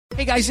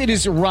Hey guys, it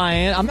is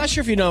Ryan. I'm not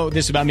sure if you know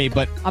this about me,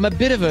 but I'm a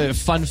bit of a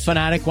fun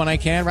fanatic when I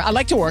can. I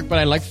like to work, but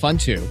I like fun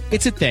too.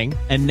 It's a thing.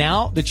 And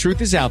now the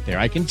truth is out there.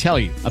 I can tell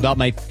you about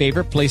my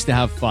favorite place to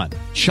have fun.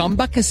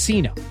 Chumba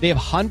Casino. They have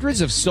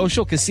hundreds of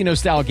social casino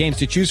style games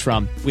to choose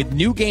from with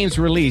new games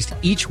released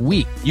each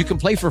week. You can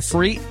play for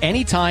free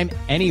anytime,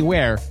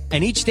 anywhere.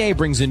 And each day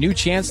brings a new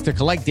chance to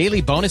collect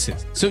daily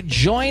bonuses. So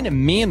join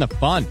me in the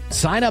fun.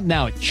 Sign up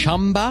now at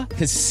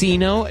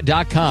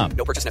ChumbaCasino.com.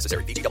 No purchase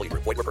necessary. VGW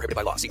Group. Void where prohibited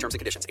by law. See terms and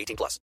conditions. 18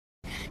 plus.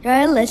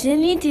 You're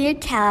listening to your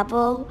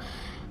Tablo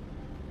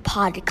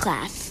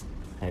podcast.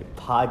 A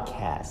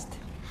podcast.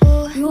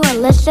 You are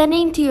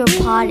listening to your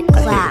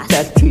podcast.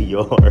 That's to you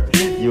are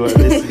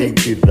listening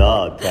to the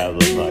Tablo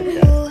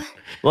podcast.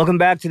 Welcome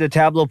back to the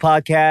Tablo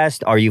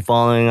podcast. Are you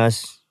following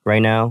us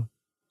right now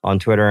on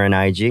Twitter and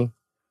IG?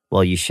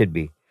 Well, you should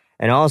be.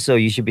 And also,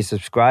 you should be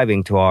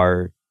subscribing to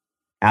our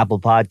Apple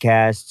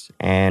Podcasts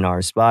and our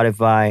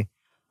Spotify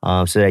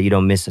so that you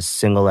don't miss a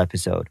single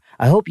episode.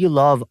 I hope you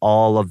love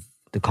all of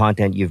the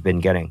content you've been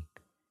getting.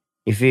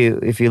 If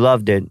you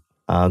loved it,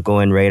 go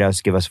and rate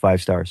us, give us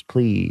 5 stars,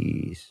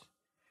 please.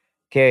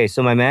 Okay,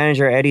 so my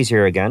manager, Eddie's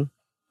here again.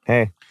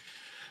 Hey.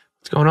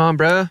 What's going on,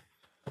 bruh?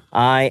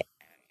 I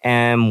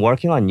am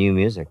working on new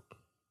music.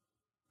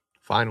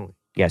 Finally.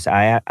 Yes,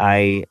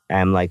 I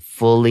am like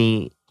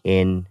fully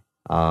in...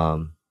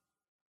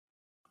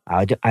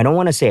 I don't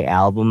want to say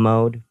album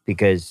mode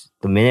because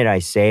the minute I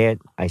say it,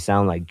 I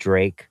sound like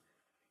Drake,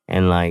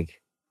 and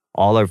like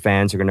all our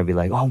fans are gonna be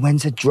like, "Oh,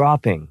 when's it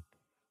dropping?"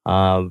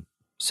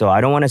 So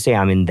I don't want to say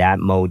I'm in that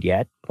mode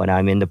yet, but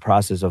I'm in the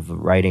process of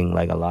writing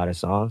like a lot of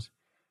songs.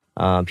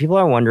 People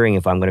are wondering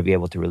if I'm gonna be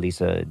able to release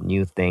a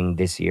new thing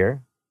this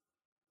year,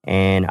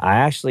 and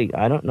I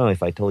don't know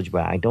if I told you,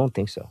 but I don't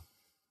think so.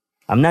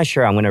 I'm not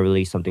sure I'm gonna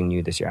release something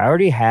new this year. I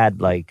already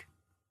had like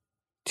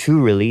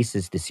 2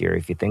 releases this year,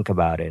 if you think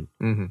about it.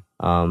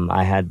 Mm-hmm.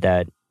 I had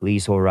that Lee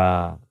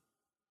Sora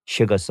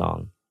Suga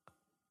song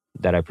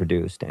that I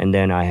produced, and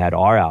then I had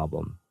our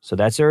album. So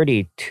that's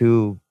already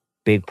 2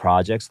 big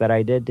projects that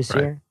I did this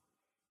year.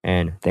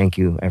 And thank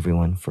you,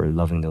 everyone, for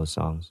loving those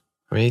songs.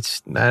 I mean,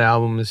 that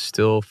album is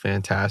still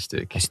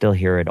fantastic. I still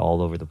hear it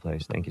all over the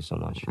place. Thank you so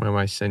much. Remember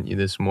I sent you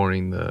this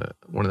morning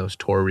one of those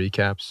tour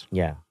recaps?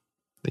 Yeah.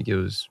 I think it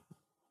was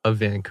of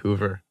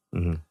Vancouver.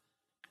 Mm-hmm.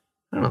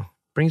 I don't know.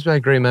 Brings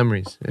back great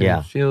memories. And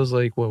Yeah. It feels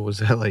like, what was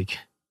that, like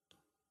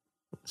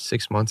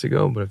 6 months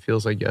ago? But it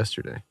feels like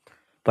yesterday.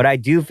 But I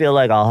do feel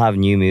like I'll have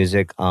new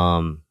music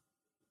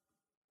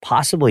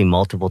possibly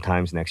multiple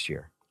times next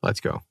year. Let's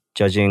go.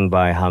 Judging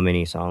by how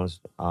many songs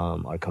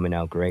are coming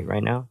out great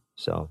right now.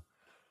 So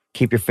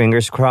keep your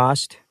fingers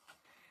crossed.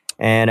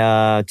 And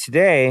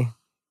today,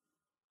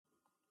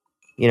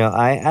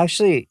 I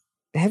actually,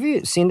 have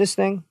you seen this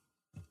thing?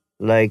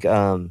 Like,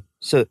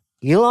 so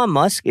Elon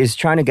Musk is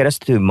trying to get us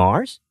to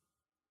Mars.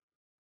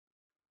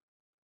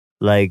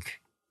 Like,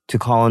 to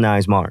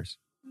colonize Mars.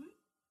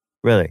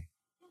 Really?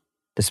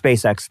 The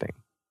SpaceX thing.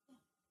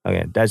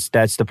 Okay,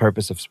 that's the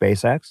purpose of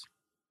SpaceX?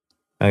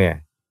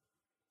 Okay.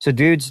 So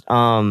dude's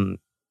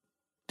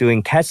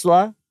doing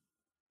Tesla,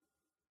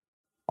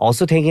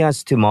 also taking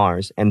us to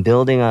Mars and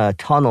building a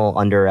tunnel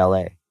under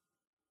LA.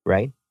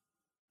 Right?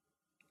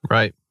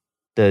 Right.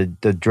 The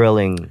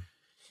drilling.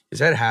 Is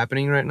that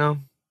happening right now?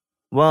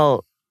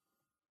 Well,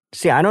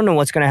 see, I don't know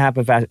what's going to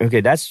happen fast.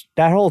 Okay, that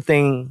whole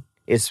thing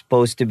is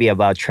supposed to be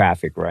about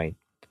traffic, right?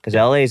 Because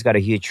LA's got a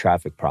huge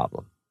traffic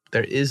problem.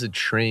 There is a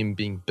train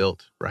being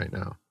built right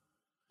now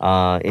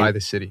by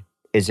the city.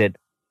 Is it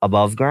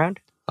above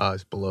ground?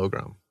 It's below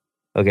ground.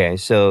 Okay,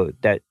 so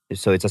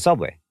it's a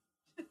subway.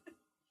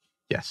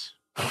 Yes.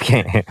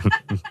 Okay.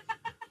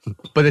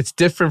 But it's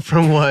different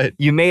from what...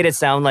 You made it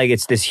sound like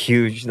it's this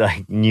huge,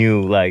 like,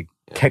 new, like,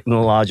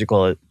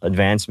 technological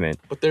advancement.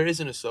 But there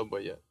isn't a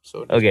subway yet.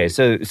 Okay,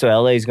 so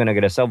LA is going to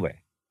get a subway.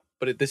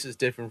 But this is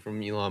different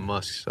from Elon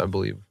Musk's, I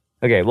believe.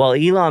 Okay, well,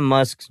 Elon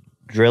Musk's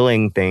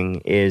drilling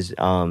thing is,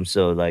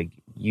 so, like,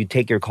 you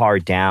take your car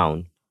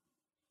down,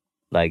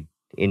 like,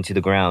 into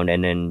the ground,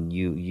 and then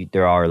you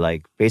there are,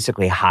 like,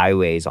 basically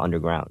highways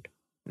underground,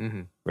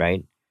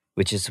 right?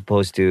 Which is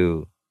supposed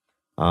to,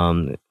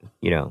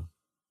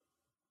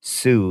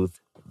 soothe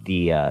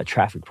the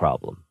traffic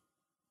problem.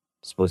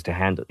 It's supposed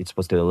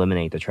to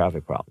eliminate the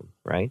traffic problem,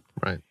 right?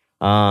 Right.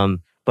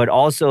 But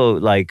also,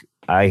 like,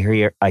 I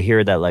hear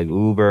that, like,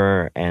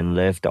 Uber and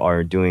Lyft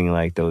are doing,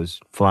 like, those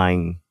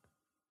flying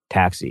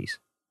taxis.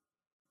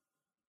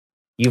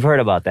 You've heard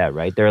about that,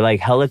 right? They're like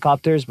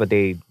helicopters, but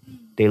they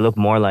look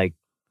more like,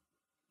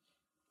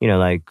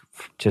 like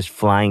just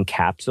flying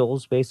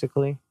capsules,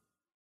 basically.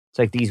 It's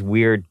like these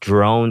weird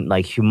drone,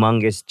 like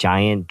humongous,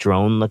 giant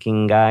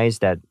drone-looking guys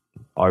that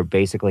are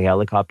basically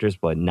helicopters,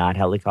 but not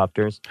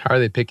helicopters. How are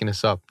they picking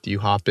us up? Do you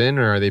hop in,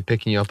 or are they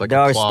picking you up like there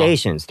a are claw?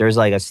 Stations. There's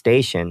like a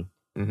station,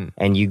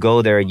 and you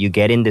go there, you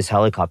get in this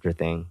helicopter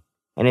thing,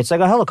 and it's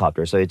like a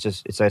helicopter. So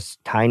it's a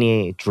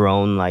tiny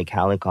drone-like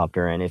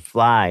helicopter, and it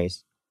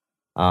flies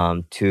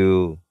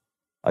to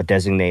a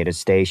designated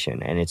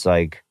station, and it's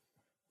like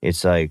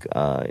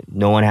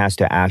no one has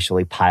to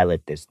actually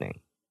pilot this thing.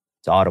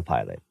 It's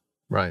autopilot.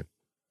 Right.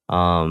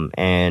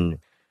 And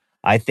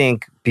I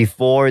think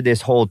before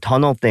this whole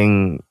tunnel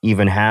thing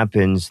even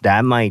happens,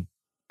 that might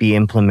be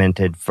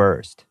implemented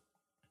first.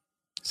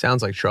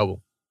 Sounds like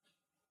trouble.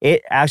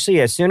 It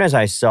actually, as soon as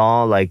I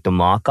saw like the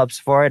mock-ups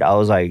for it, I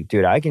was like,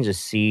 dude, I can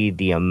just see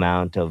the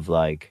amount of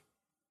like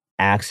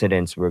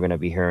accidents we're gonna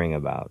be hearing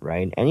about,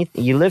 right?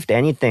 You lift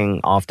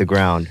anything off the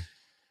ground,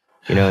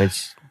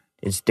 it's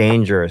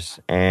dangerous.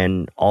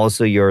 And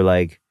also you're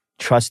like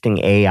trusting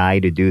AI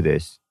to do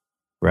this,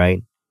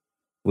 right?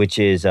 Which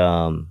is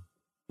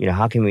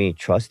how can we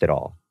trust it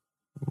all?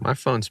 My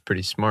phone's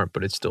pretty smart,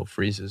 but it still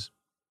freezes.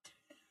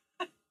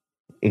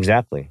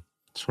 Exactly.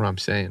 That's what I'm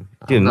saying.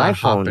 Dude, my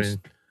phone's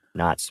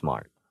not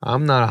smart.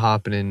 I'm not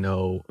hopping in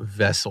no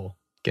vessel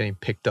getting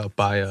picked up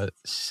by a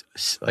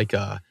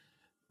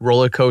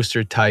roller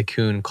coaster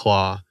tycoon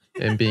claw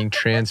and being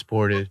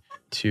transported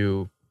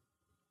to,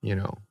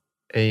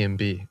 A and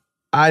B.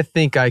 I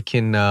think I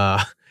can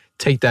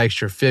take the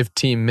extra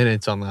 15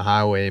 minutes on the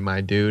highway,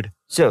 my dude.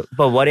 So,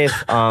 but what if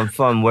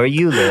from where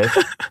you live,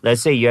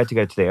 let's say you have to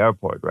go to the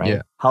airport, right?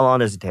 Yeah. How long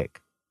does it take?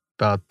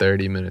 About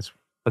 30 minutes.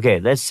 Okay,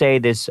 let's say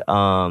this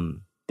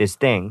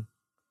thing,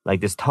 like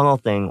this tunnel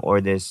thing or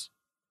this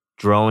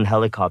drone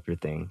helicopter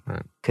thing,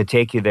 right, could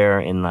take you there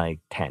in like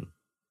 10.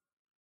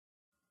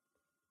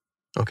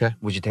 Okay.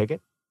 Would you take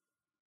it?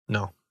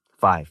 No.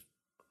 5.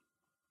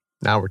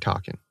 Now we're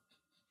talking.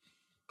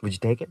 Would you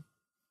take it?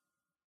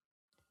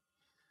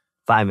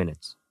 5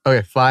 minutes.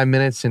 Okay, 5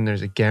 minutes and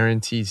there's a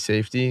guaranteed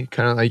safety.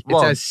 Kind of like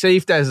it's as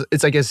safe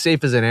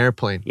as an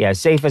airplane. Yeah,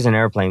 safe as an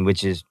airplane,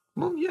 which is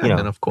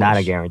then of course not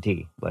a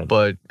guarantee.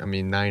 But I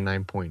mean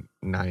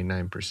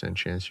 99.99%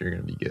 chance you're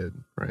gonna be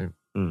good, right?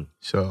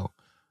 So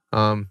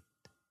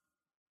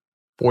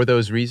for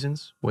those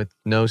reasons, with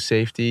no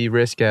safety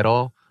risk at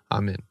all,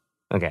 I'm in.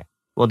 Okay.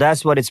 Well,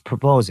 that's what it's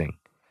proposing.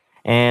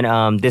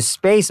 And this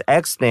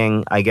SpaceX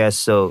thing, I guess,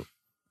 so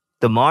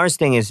the Mars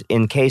thing is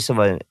in case of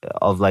an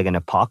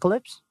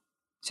apocalypse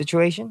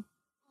situation?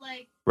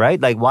 Right?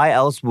 Like, why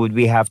else would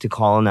we have to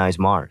colonize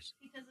Mars?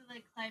 Because of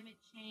the climate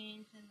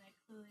change and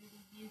clearly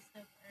the use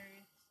of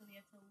Earth, so we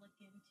have to look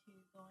into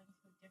going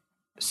to a different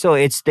place. So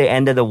it's the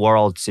end of the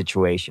world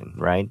situation,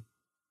 right?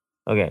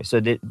 Okay,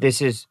 so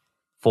this is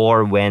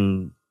for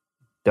when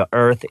the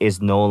Earth is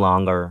no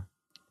longer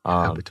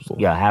habitable.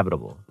 Yeah,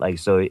 habitable. Like,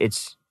 so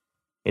it's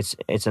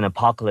an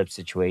apocalypse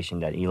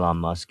situation that Elon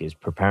Musk is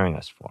preparing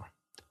us for.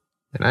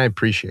 And I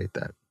appreciate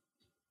that.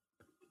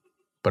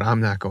 But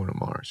I'm not going to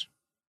Mars.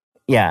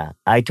 Yeah,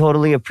 I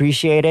totally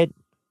appreciate it.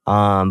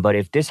 But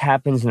if this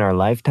happens in our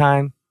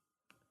lifetime,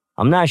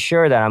 I'm not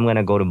sure that I'm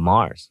gonna go to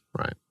Mars.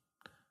 Right.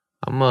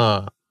 I'm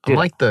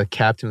like the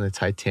captain of the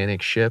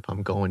Titanic ship.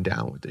 I'm going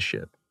down with the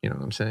ship. You know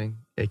what I'm saying?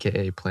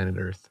 AKA planet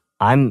Earth.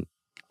 I'm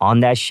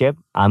on that ship.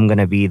 I'm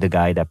gonna be the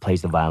guy that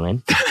plays the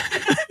violin.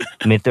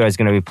 Mithra is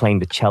gonna be playing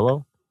the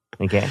cello.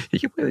 Okay. You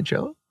can play the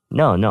cello?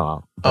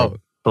 No.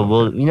 But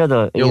we'll,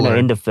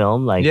 in the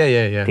film, like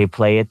yeah. they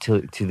play it to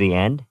the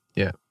end.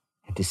 Yeah.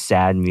 The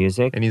sad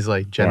music. And he's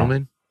like,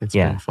 gentlemen, it's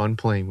been fun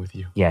playing with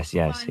you. Yes.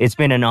 It's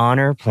been an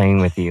honor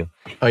playing with you.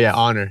 Oh yeah,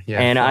 honor. Yeah.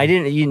 And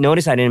fun. you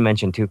notice I didn't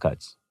mention Two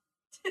Cuts.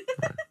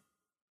 Right.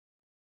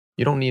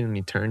 You don't need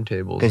any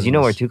turntables. Because you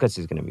know where Two Cuts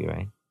is gonna be,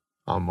 right?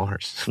 On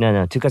Mars.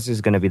 No. Two Cuts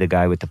is gonna be the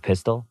guy with the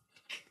pistol,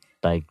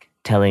 like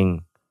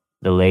telling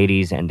the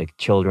ladies and the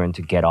children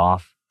to get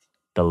off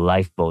the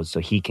lifeboat so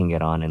he can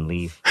get on and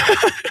leave.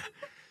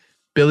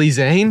 Billy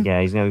Zane? Yeah,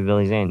 he's gonna be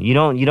Billy Zane. You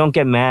don't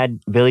get mad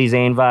Billy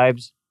Zane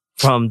vibes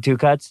from Two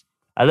Cuts?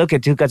 I look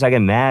at Two Cuts, I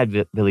get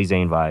mad Billy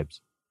Zane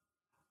vibes.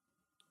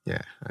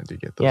 Yeah, I do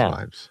get those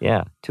vibes.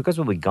 Yeah, Two Cuts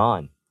will be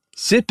gone.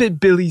 Sip it,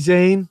 Billy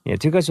Zane. Yeah,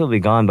 Two Cuts will be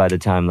gone by the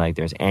time like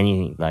there's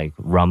any like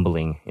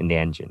rumbling in the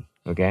engine.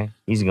 Okay,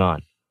 he's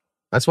gone.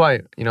 That's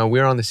why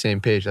we're on the same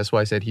page. That's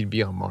why I said he'd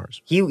be on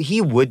Mars. He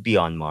would be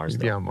on Mars.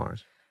 He'd be on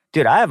Mars.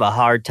 Dude, I have a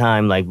hard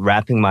time like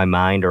wrapping my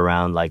mind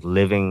around like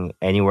living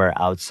anywhere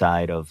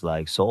outside of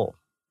like Seoul,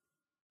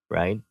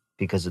 right?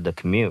 Because of the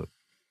commute.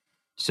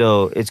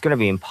 So it's gonna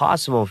be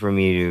impossible for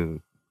me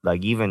to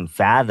like even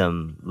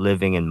fathom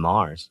living in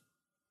Mars.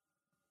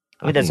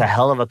 I mean, that's a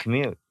hell of a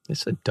commute.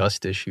 It's a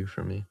dust issue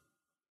for me.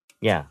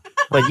 Yeah,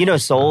 but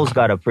Seoul's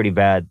got a pretty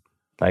bad,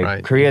 like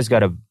right. Korea's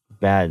got a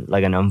bad,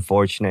 like an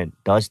unfortunate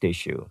dust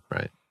issue.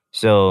 Right.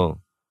 So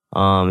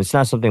it's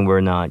not something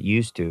we're not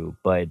used to,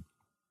 but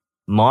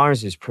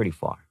Mars is pretty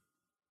far,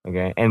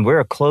 okay? And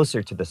we're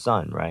closer to the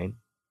sun, right?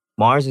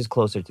 Mars is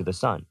closer to the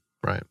sun.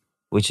 Right.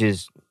 Which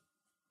is,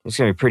 it's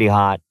going to be pretty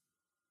hot.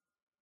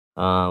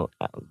 I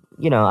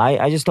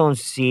just don't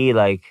see,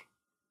 like,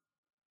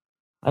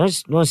 I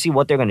just don't see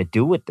what they're going to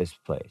do with this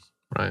place.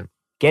 Right.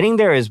 Getting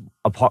there is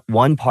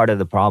one part of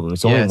the problem.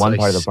 It's only one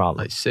part of the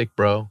problem. Like, sick,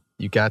 bro.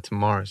 You got to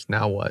Mars.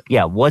 Now what?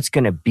 Yeah, what's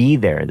going to be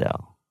there,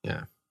 though?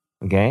 Yeah.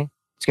 Okay?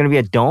 It's going to be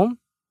a dome?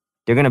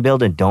 They're going to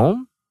build a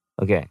dome?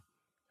 Okay.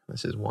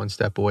 This is one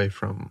step away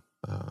from...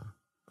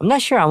 I'm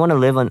not sure I want to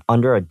live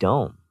under a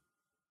dome.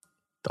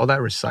 All that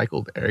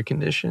recycled air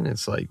condition,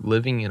 it's like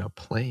living in a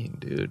plane,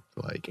 dude.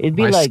 Like, It'd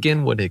be my like,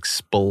 skin would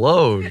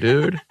explode,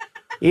 dude.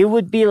 It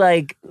would be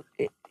like...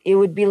 it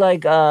would be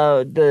like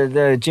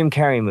the Jim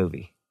Carrey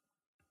movie.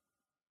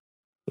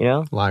 You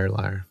know? Liar,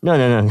 liar. No.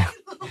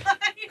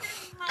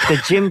 The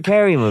Jim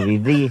Carrey movie,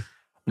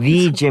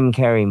 the Jim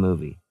Carrey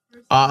movie.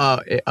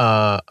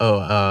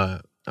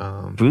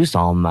 Bruce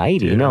Almighty.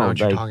 Dude, I know No, what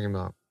you're like talking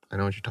about. I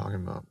know what you're talking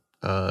about.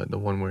 The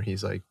one where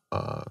he's like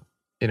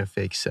in a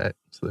fake set.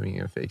 He's living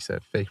in a fake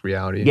set, fake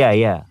reality. yeah.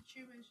 The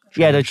Truman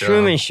Show. Yeah, the Show.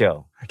 Truman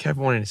Show. I kept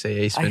wanting to say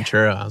Ace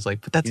Ventura. I was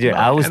like, but that's Dude,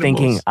 about I was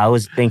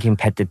animals. thinking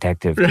Pet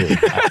Detective too.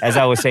 As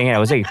I was saying it, I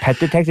was like, Pet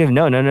Detective?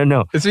 No.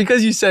 It's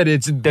because you said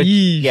it's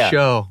the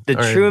show. The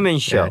Truman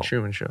Show. Yeah,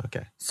 Truman Show.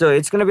 Okay. So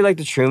it's gonna be like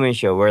the Truman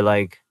Show, where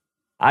like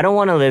I don't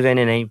want to live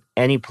in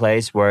any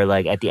place where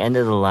like at the end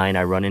of the line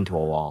I run into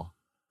a wall.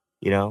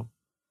 You know,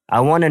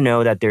 I want to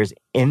know that there's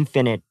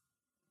infinite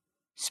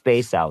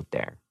space out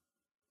there,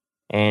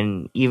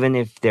 and even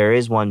if there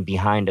is one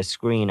behind a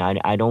screen,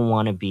 I don't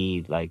want to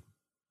be like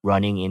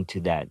running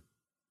into that,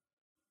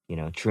 you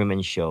know,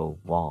 Truman Show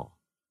wall.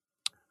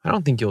 I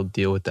don't think you'll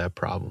deal with that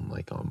problem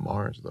like on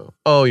Mars though.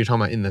 Oh, you're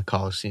talking about in the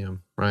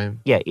Coliseum, right?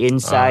 Yeah,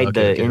 inside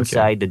okay.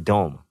 inside the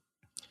dome.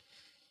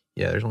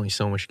 Yeah, there's only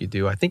so much you could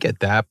do. I think at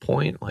that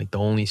point, like the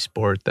only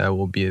sport that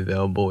will be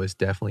available is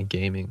definitely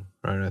gaming,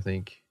 right? I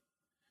think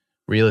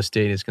real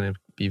estate is going to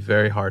be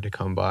very hard to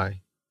come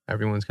by.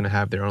 Everyone's going to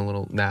have their own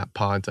little nap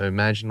pods. I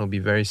imagine it'll be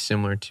very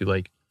similar to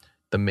like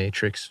the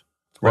Matrix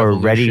Or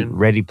Revolution.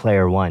 Ready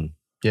Player One.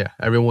 Yeah,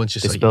 everyone's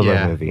just The like, Spielberg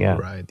yeah, movie, yeah.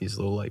 right. These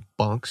little like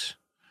bunks.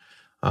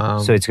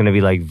 So it's gonna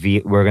be like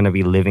we're gonna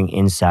be living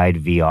inside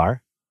VR,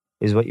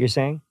 is what you're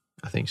saying?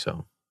 I think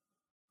so.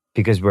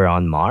 Because we're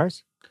on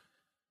Mars?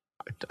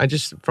 I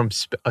just from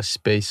a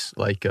space,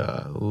 like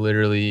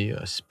literally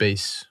a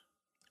space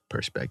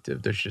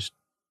perspective. There's just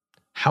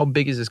how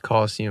big is this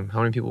Coliseum?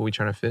 How many people are we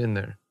trying to fit in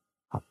there?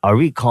 Are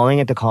we calling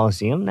it the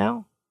Coliseum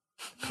now?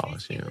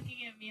 Coliseum. Looking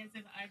at me as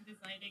if I'm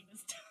deciding this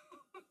stuff.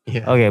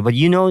 Yeah. Okay, but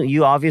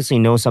you obviously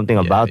know something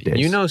Yeah, about this.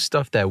 You know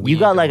stuff that we You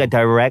got like a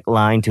don't. direct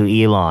line to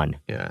Elon,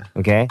 Yeah.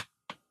 okay?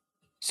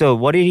 So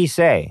what did he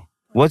say?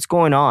 What's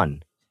going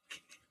on?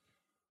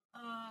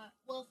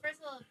 Well, first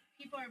of all,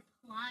 people are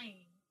applying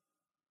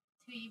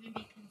to even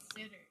be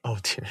considered. Oh,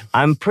 dude.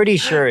 I'm pretty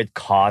sure it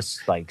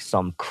costs like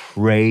some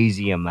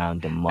crazy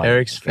amount of money.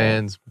 Eric's okay?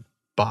 fans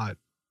bought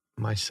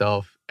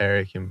myself,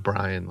 Eric, and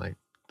Brian like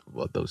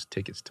those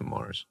tickets to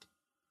Mars.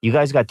 You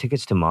guys got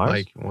tickets to Mars?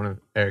 Like one of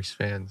Eric's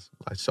fans,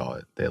 I saw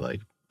it. They like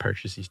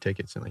purchased these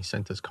tickets and like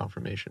sent us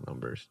confirmation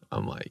numbers.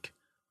 I'm like,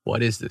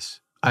 what is this?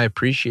 I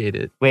appreciate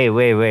it. Wait.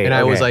 And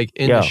I was okay. like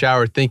in Yo. the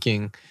shower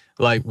thinking,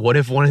 like, what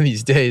if one of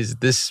these days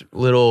this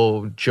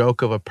little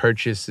joke of a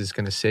purchase is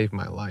gonna save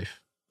my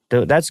life?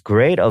 That's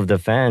great of the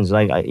fans.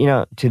 Like,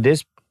 to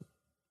this,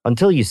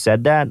 until you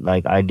said that,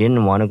 like, I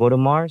didn't want to go to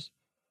Mars.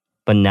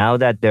 But now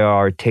that there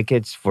are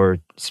tickets for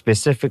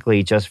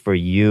specifically just for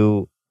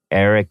you,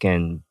 Eric,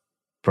 and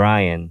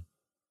Brian,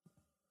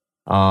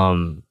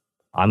 I'm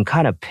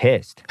kind of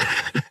pissed.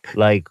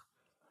 Like,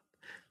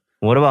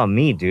 what about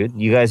me, dude?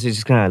 You guys are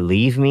just gonna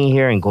leave me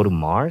here and go to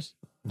Mars?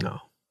 No.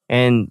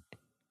 And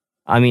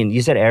I mean,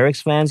 you said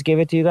Eric's fans gave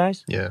it to you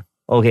guys? Yeah.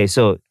 Okay,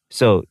 so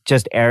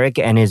just Eric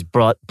and his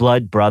blood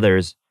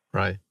brothers,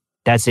 Right.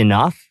 that's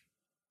enough?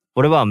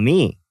 What about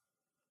me?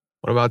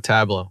 What about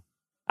Tableau?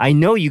 I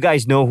know you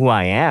guys know who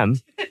I am,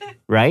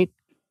 right?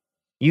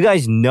 You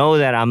guys know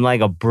that I'm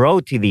like a bro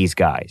to these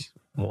guys.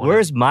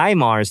 Where's my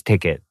Mars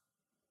ticket?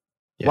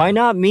 Yeah, Why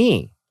not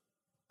me?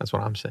 That's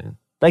what I'm saying.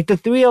 Like the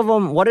three of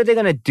them, what are they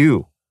gonna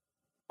do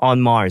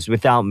on Mars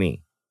without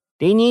me?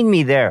 They need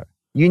me there.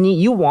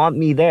 You want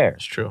me there.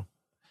 It's true.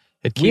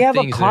 We have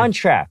a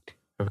contract.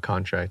 We have a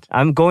contract.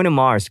 I'm going to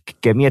Mars.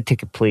 Get me a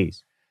ticket,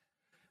 please.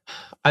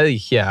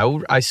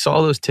 I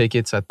saw those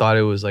tickets. I thought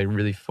it was like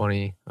really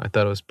funny. I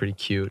thought it was pretty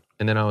cute.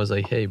 And then I was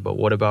like, hey, but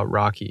what about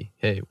Rocky?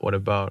 Hey, what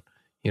about,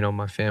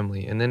 my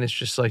family? And then it's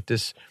just like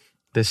this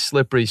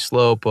slippery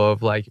slope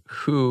of like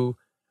who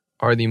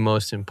are the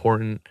most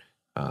important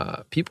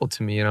people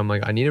to me. And I'm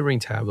like, I need to bring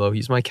Tableau.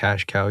 He's my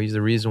cash cow. He's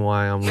the reason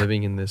why I'm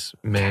living in this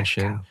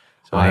mansion.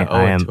 So I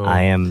owe it to him.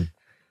 I am.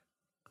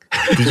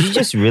 Did you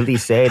just really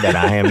say that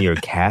I am your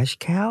cash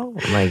cow?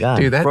 Oh my god,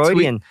 Dude, that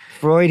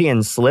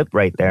Freudian slip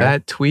right there.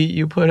 That tweet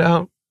you put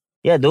out?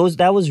 Yeah,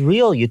 that was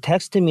real. You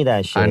texted me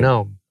that shit. I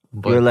know.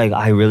 But You're like,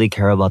 I really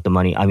care about the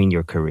money. I mean,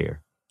 your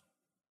career.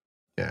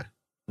 Yeah.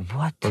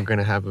 What? We're going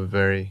to have a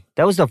very...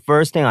 That was the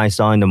first thing I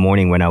saw in the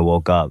morning when I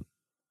woke up.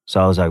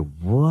 So I was like,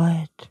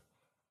 what?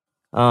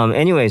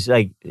 Anyways,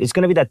 like, it's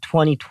going to be that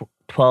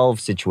 2012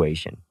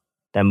 situation.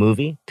 That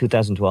movie,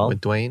 2012.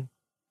 With Dwayne?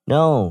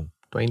 No.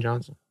 Dwayne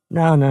Johnson?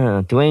 No.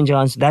 Dwayne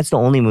Johnson. That's the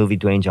only movie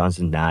Dwayne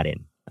Johnson's not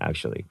in,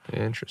 actually.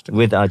 Interesting.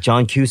 With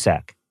John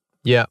Cusack.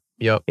 Yeah.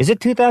 Yep. Is it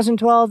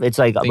 2012? It's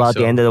like about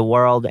the end of the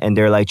world, and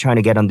they're like trying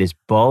to get on this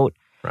boat.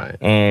 Right.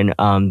 And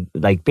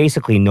like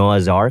basically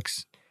Noah's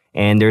Arks.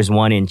 And there's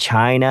one in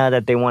China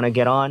that they want to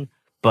get on,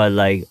 but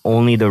like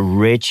only the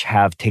rich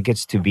have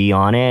tickets to be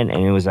on it,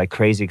 and it was like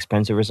crazy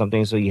expensive or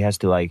something. So he has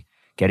to like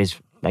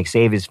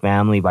save his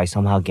family by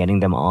somehow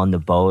getting them on the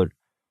boat,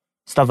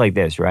 stuff like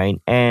this,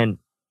 right? And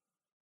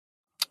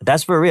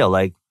that's for real.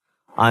 Like,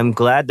 I'm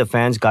glad the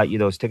fans got you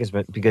those tickets,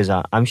 but because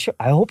I'm sure,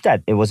 I hope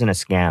that it wasn't a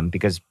scam.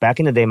 Because back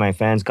in the day, my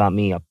fans got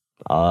me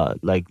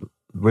like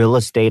real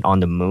estate on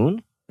the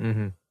moon.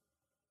 Mm-hmm.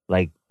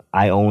 Like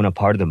I own a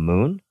part of the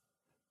moon.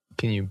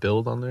 Can you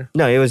build on there?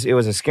 No, it was a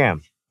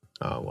scam.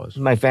 Oh, it was.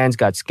 My fans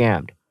got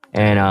scammed,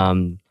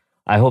 and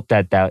I hope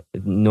that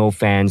no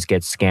fans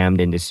get scammed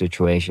in this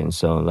situation.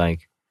 So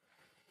like,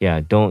 yeah,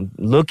 don't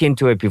look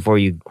into it before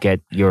you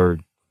get your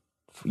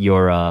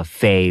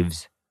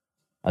faves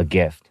a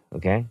gift.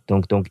 Okay,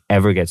 don't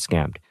ever get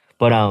scammed.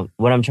 But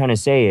what I'm trying to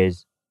say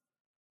is,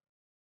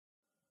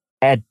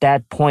 at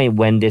that point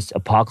when this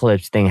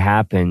apocalypse thing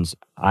happens,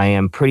 I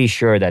am pretty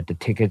sure that the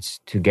tickets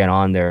to get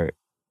on there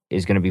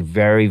is going to be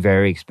very,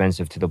 very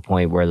expensive to the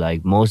point where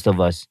like most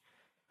of us,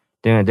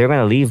 they're going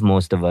to leave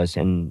most of us,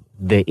 and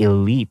the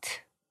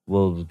elite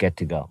will get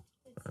to go.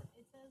 It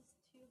says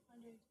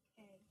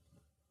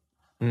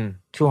 200K.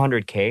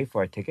 200K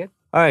for a ticket?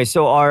 All right,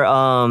 so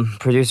our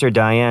producer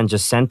Diane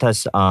just sent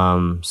us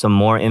some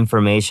more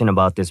information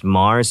about this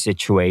Mars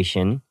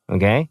situation,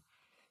 okay?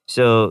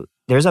 So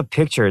there's a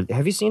picture.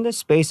 Have you seen the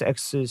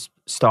SpaceX's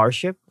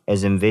Starship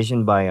as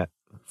envisioned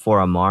for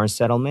a Mars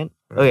settlement?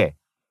 Okay,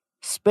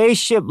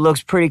 spaceship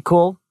looks pretty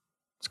cool.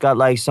 It's got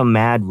like some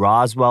mad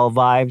Roswell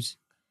vibes,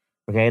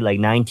 okay? Like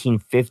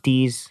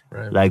 1950s,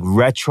 Right. like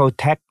retro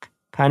tech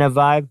kind of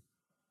vibe.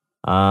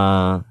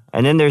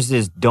 And then there's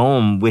this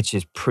dome, which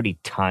is pretty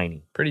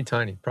tiny. Pretty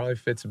tiny. Probably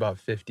fits about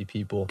 50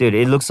 people. Dude,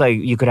 it looks like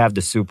you could have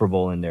the Super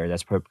Bowl in there.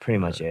 That's pretty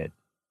much it.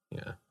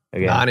 Yeah.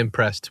 Okay. Not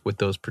impressed with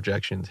those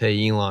projections.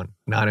 Hey, Elon,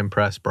 not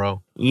impressed,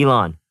 bro.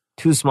 Elon,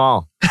 too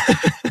small.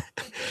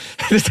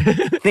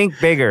 Think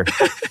bigger. It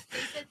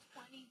said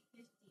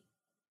 2050.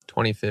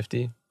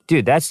 2050?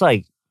 Dude, that's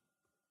like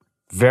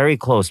very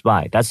close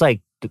by. That's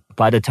like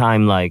by the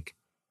time like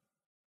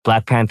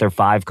Black Panther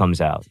 5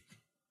 comes out.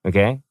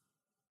 Okay?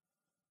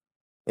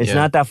 It's Yeah.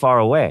 not that far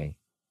away.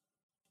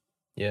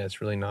 Yeah,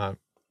 it's really not.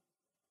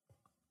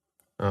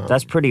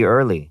 That's pretty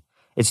early.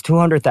 It's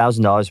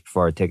 $200,000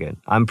 for a ticket.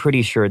 I'm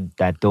pretty sure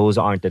that those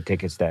aren't the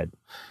tickets that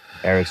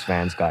Eric's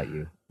fans got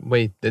you.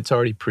 Wait, it's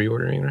already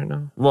pre-ordering right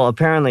now? Well,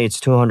 apparently it's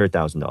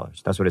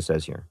 $200,000. That's what it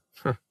says here.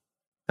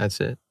 That's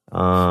it?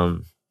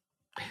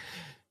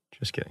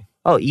 Just kidding.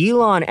 Oh,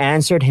 Elon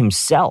answered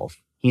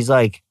himself. He's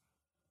like,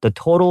 the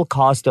total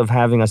cost of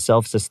having a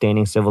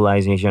self-sustaining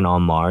civilization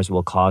on Mars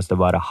will cost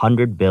about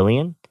 100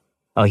 billion.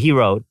 Oh, he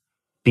wrote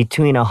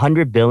between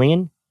 100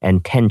 billion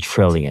and 10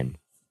 trillion.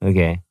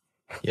 Okay.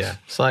 Yeah,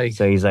 it's like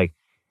So he's like,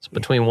 it's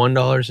between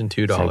 $1 and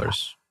 $2. like,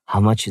 how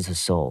much is a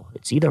soul?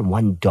 It's either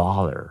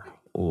 $1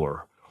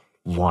 or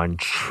 $1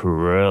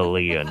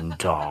 trillion.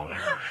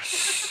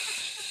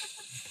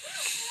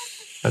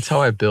 That's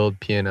how I build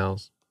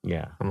P&Ls.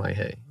 Yeah. I'm like,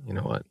 hey, you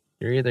know what?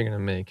 You're either gonna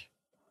make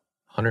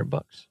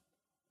 $100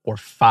 or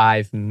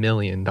 $5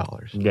 million.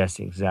 Yes,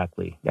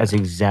 exactly. That's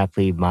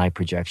exactly my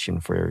projection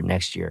for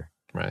next year.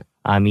 Right.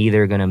 I'm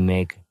either going to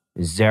make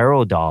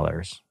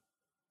 $0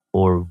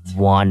 or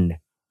 $1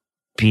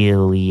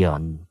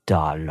 billion.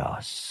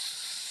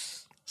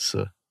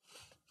 So,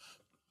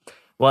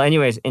 Well,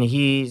 anyways, and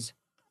he's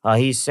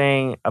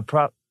saying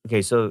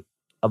okay, so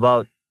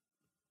about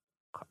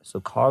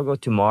cargo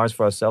to Mars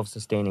for a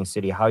self-sustaining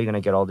city. How are you going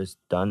to get all this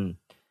done?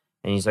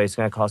 And he's like, it's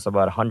going to cost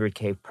about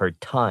 100K per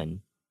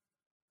ton.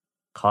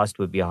 Cost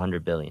would be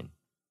 100 billion.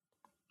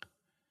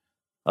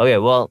 Okay,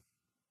 well,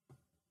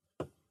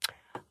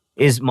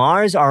 is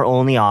Mars our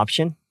only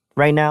option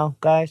right now,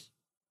 guys?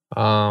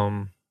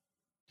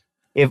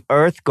 If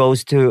Earth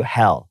goes to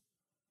hell,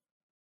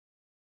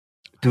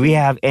 do we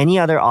have any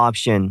other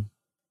option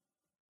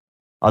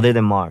other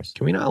than Mars?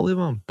 can we not live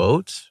on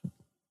boats?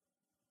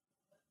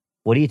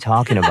 What are you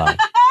talking about?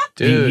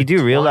 Dude, you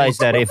do realize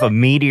that if a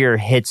meteor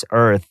hits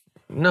Earth,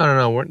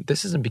 No.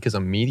 This isn't because a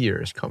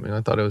meteor is coming.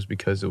 I thought it was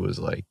because it was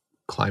like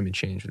climate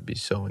change would be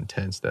so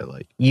intense that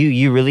like,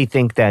 you really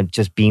think that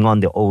just being on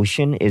the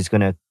ocean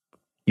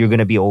you're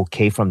gonna be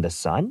okay from the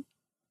sun?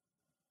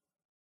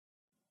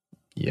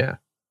 yeah,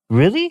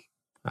 Really?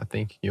 I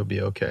think you'll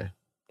be okay.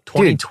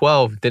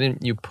 2012,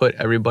 didn't you put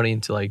everybody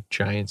into like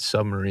giant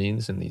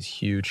submarines and these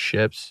huge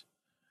ships?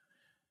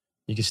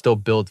 You could still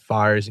build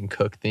fires and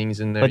cook things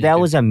in there. But that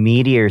was a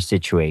meteor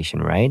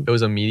situation, right? It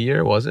was a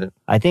meteor, was it?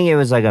 I think it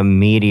was like a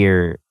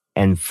meteor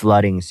and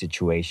flooding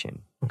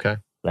situation, Okay.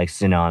 like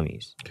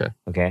tsunamis. Okay.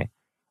 Okay.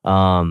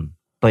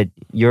 But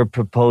you're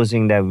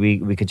proposing that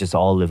we could just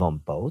all live on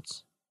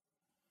boats?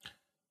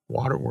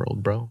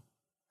 Waterworld, bro.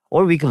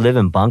 Or we could live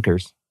in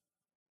bunkers.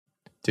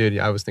 Dude,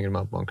 I was thinking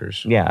about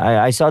bunkers. Yeah,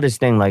 I saw this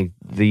thing like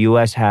the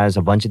US has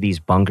a bunch of these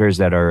bunkers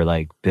that are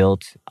like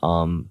built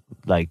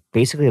like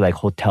basically like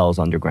hotels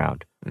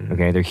underground. Mhm.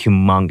 Okay, they're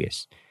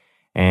humongous.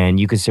 And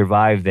you could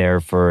survive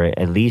there for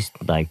at least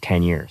like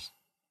 10 years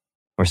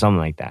or something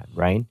like that,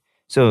 right?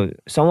 So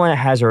someone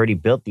has already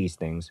built these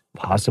things,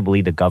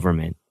 possibly the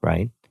government,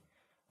 right?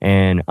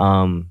 And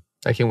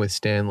I can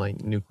withstand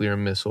like nuclear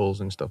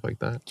missiles and stuff like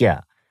that.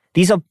 yeah.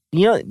 These are,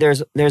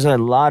 there's a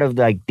lot of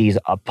like these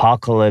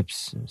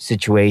apocalypse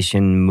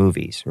situation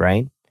movies,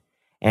 right?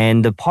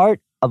 And the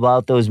part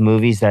about those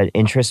movies that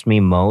interest me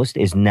most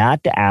is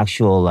not the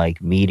actual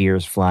like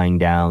meteors flying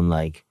down,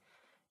 like,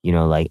 you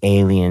know, like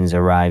aliens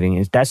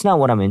arriving. That's not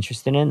what I'm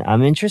interested in.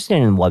 I'm interested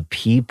in what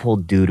people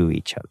do to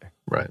each other.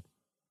 Right.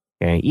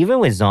 Okay? Even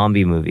with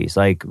zombie movies,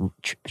 like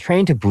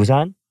Train to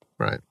Busan.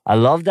 Right. I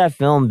love that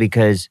film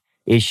because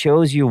it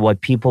shows you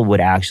what people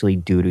would actually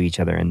do to each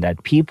other, and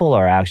that people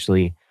are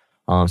actually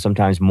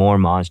sometimes more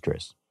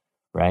monstrous,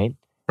 right?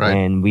 Right.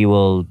 And we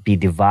will be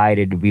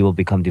divided. We will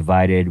become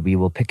divided. We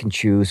will pick and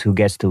choose who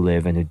gets to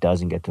live and who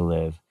doesn't get to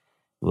live.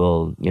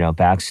 We'll, you know,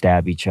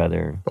 backstab each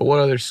other. But what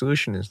other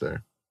solution is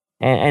there?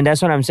 And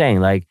that's what I'm saying.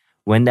 Like,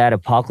 when that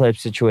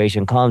apocalypse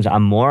situation comes,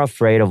 I'm more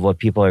afraid of what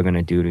people are going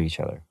to do to each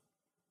other,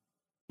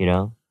 you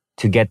know,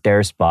 to get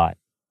their spot,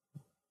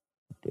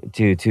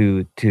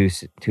 to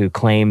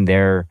claim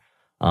their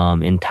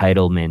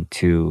entitlement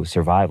to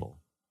survival.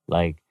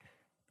 Like,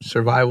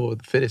 Survival of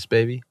the fittest,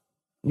 baby.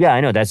 yeah,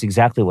 I know that's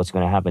exactly what's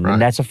going to happen. Right.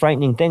 And that's a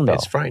frightening thing, though.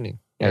 It's frightening.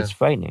 Yeah, it's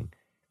frightening.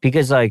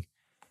 Because, like,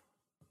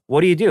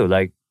 what do you do?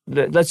 Like,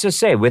 let's just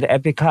say with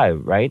Epic High,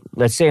 right?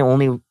 Let's say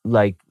only,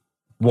 like,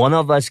 one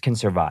of us can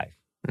survive.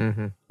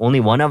 Mm-hmm. Only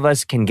one of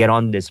us can get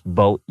on this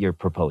boat you're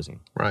proposing.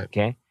 Right.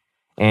 Okay?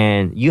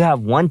 And you have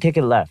one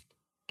ticket left.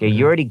 Okay?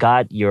 You already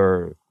got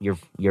your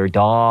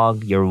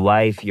dog, your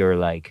wife, your,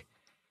 like,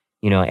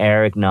 you know,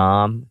 Eric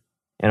Nam,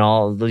 and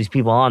all these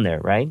people on there,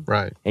 right?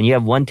 Right. And you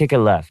have one ticket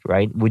left,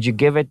 right? Would you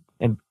give it?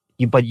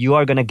 But you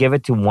are going to give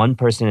it to one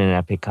person in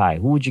Epic High.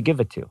 Who would you give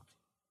it to?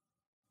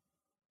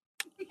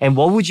 And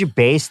what would you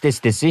base this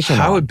decision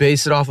on? I would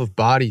base it off of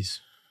bodies.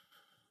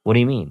 What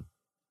do you mean?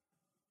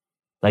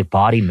 Like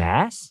body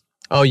mass?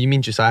 Oh, you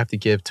mean just I have to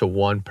give to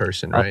one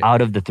person, right?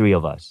 Out of the three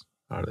of us.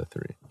 Out of the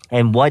three.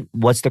 And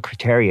what's the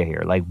criteria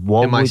here? Like,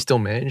 what Am I still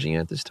managing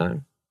at this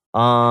time?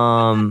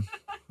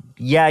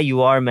 Yeah,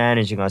 you are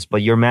managing us,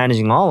 but you're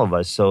managing all of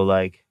us. So,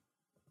 like,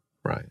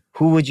 Right.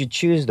 who would you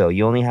choose though?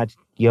 You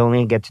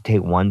only get to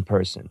take one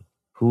person.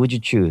 Who would you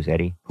choose,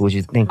 Eddie? Who would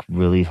you think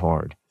really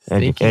hard?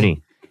 Eddie,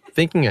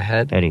 Thinking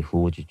ahead. Eddie,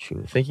 who would you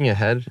choose? Thinking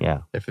ahead.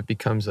 Yeah. If it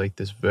becomes like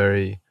this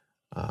very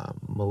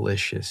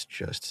malicious,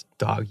 just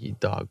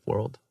dog-eat-dog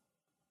world,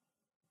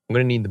 I'm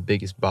going to need the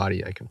biggest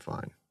body I can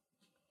find.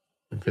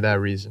 And for that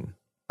reason,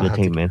 You'll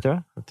take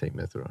Mithra? I'll take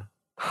Mithra.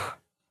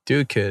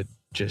 Dude could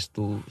just,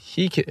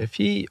 if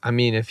he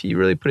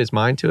really put his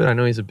mind to it, I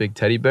know he's a big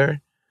teddy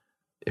bear.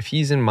 If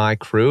he's in my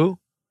crew,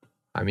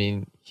 I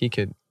mean, he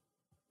could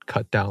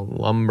cut down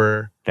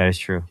lumber. That is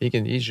true.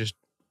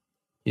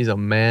 He's a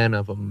man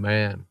of a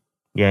man.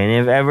 Yeah, and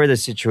if ever the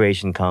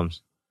situation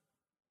comes,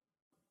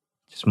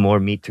 just more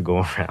meat to go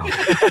around.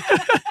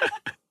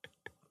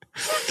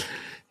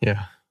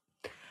 Yeah.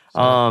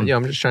 So, yeah,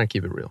 I'm just trying to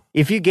keep it real.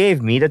 If you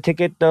gave me the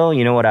ticket, though,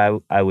 you know what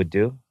I would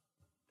do?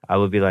 I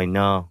would be like,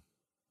 no,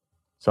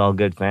 it's all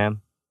good,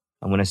 fam.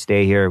 I'm gonna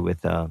stay here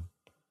with all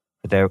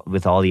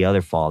the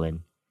other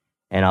fallen,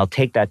 and I'll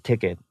take that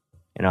ticket,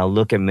 and I'll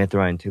look at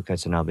Mithra and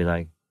Tukas, and I'll be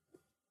like,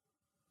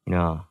 you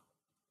know,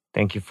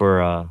 thank you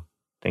for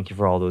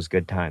all those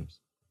good times,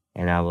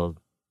 and I will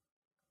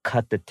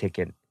cut the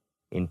ticket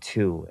in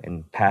two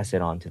and pass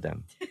it on to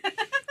them,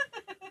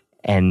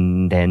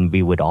 and then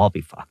we would all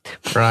be fucked.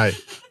 Right.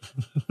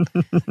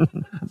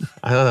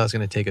 I thought that was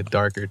going to take a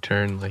darker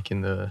turn, like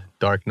in the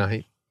Dark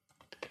Knight,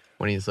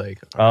 when he's like,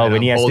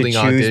 when he has to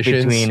choose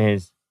between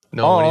his...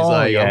 No, when he's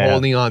like, yeah. I'm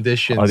holding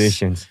auditions.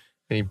 Auditions.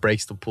 And he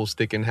breaks the pool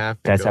stick in half.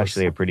 That's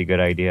actually a pretty good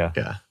idea.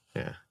 Yeah,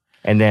 yeah.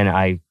 And then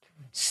I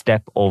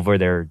step over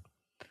their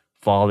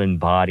fallen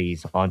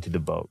bodies onto the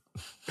boat.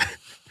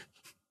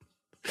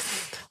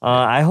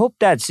 I hope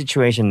that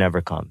situation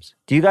never comes.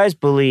 Do you guys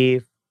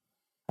believe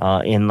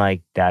in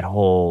like that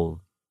whole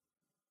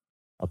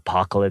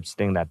apocalypse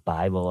thing, that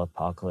Bible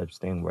apocalypse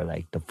thing, where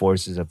like the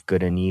forces of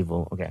good and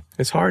evil? Okay.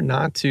 It's hard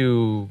not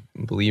to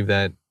believe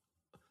that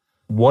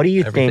what do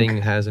you everything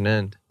think has an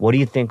end. What do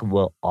you think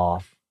will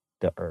off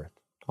the earth?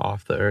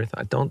 Off the earth?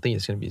 I don't think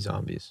it's going to be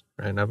zombies,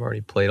 right? And I've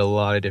already played a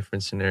lot of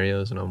different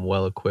scenarios and I'm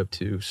well equipped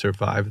to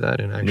survive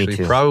that and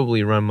actually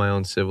probably run my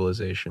own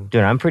civilization.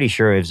 Dude, I'm pretty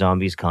sure if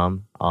zombies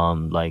come,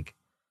 like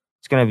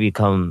it's going to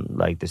become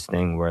like this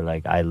thing where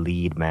like I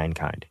lead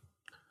mankind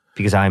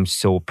because I'm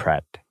so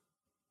prepped.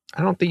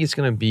 I don't think it's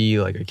going to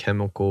be like a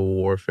chemical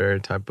warfare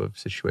type of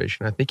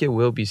situation. I think it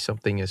will be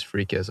something as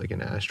freaky as like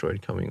an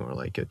asteroid coming or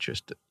like an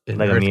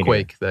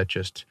earthquake that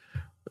just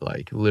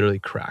like literally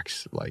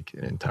cracks like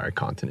an entire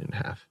continent in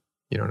half.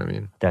 You know what I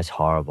mean? That's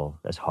horrible.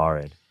 That's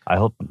horrid. I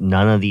hope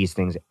none of these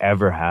things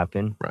ever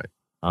happen. Right.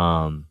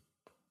 Oh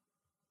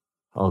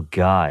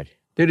God.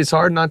 Dude, it's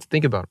hard not to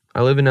think about.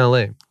 I live in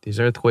LA. These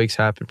earthquakes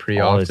happen pretty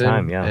often. All the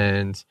time, yeah.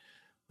 And,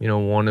 you know,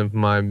 one of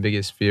my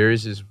biggest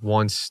fears is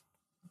once,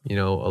 you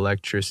know,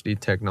 electricity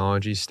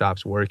technology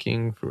stops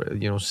working,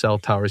 you know, cell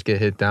towers get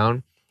hit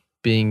down,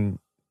 being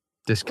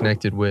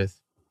disconnected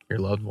with your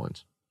loved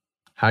ones.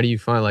 How do you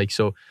find, like,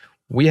 so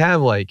we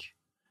have, like,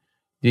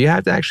 you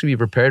have to actually be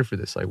prepared for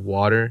this, like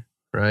water,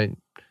 right?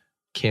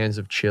 Cans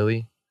of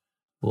chili,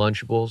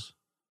 Lunchables,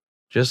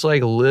 just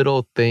like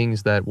little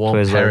things that won't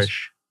Twizzlers.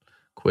 perish.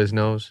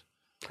 Quiznos,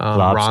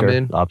 Lobster.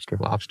 ramen, Lobster.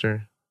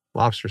 lobster.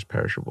 Lobster's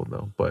perishable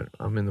though, but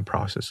I'm in the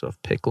process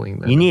of pickling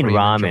them. You and need putting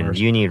them in ramen.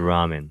 jars. You need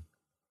ramen.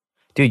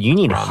 Dude, you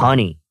need Ramen.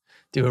 honey.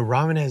 Dude,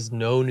 ramen has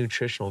no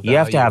nutritional value. You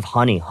have to have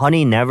honey.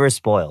 Honey never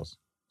spoils.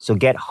 So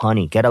get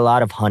honey. Get a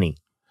lot of honey.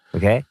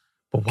 Okay?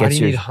 But why Get do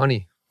you your- need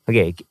honey?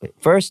 Okay.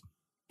 First,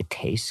 it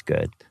tastes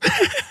good.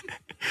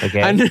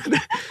 Okay? I knew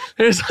that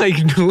there's like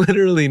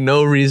literally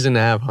no reason to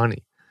have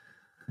honey.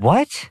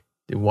 What?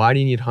 Dude, why do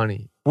you need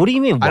honey? What do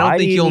you mean? I Why don't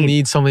think do you you'll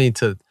need something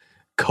to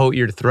coat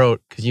your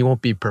throat because you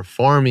won't be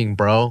performing,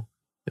 bro.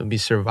 You'll be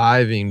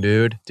surviving,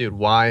 dude. Dude,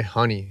 why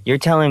honey? You're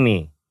telling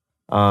me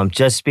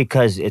just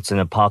because it's an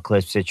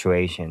apocalypse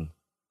situation,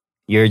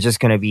 you're just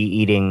gonna be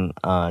eating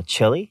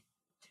chili?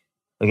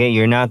 Okay,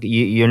 you're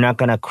not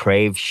gonna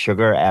crave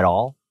sugar at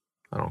all?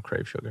 I don't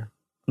crave sugar.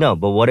 No,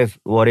 but what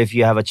if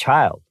you have a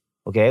child?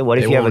 Okay, what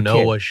if They you have a won't know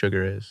kid? what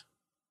sugar is.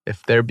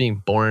 If they're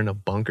being born in a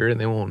bunker,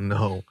 they won't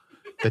know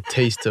the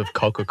taste of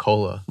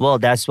Coca-Cola. Well,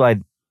 that's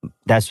why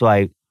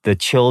the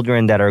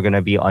children that are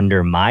gonna be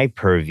under my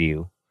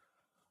purview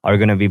are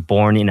gonna be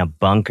born in a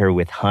bunker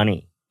with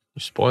honey.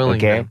 You're spoiling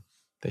Okay. them.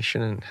 They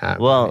shouldn't have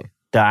Well, honey.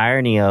 the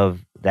irony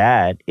of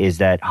that is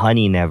that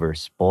honey never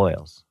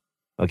spoils.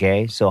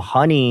 Okay, so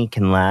honey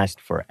can last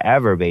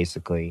forever,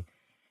 basically.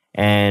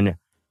 And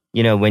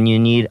you know, when you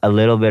need a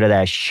little bit of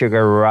that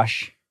sugar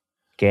rush,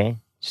 okay,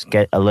 just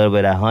get a little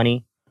bit of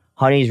honey.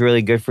 Honey is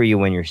really good for you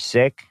when you're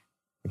sick.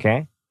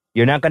 Okay,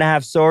 you're not gonna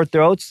have sore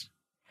throats.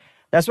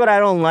 That's what I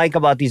don't like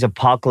about these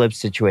apocalypse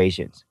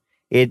situations.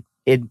 It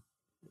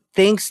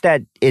thinks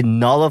that it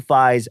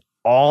nullifies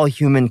all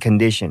human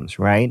conditions,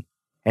 right?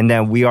 And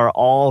that we are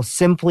all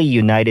simply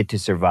united to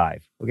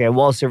survive. Okay,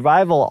 well,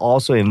 survival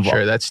also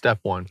Sure, that's step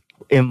one.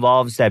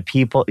 involves that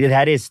people,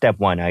 that is step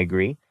one, I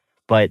agree.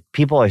 But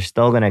people are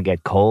still going to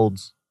get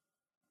colds.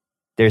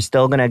 They're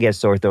still going to get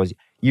sore throats.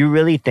 You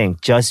really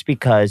think just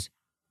because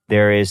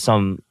there is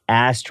some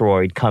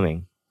asteroid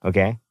coming,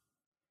 okay?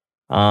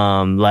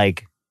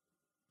 Like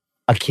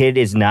a kid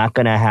is not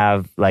going to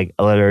have like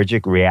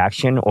allergic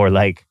reaction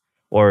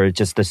or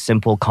just a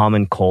simple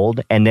common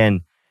cold. And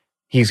then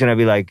he's going to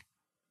be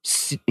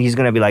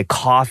like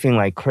coughing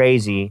like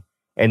crazy.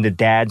 And the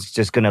dad's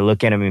just going to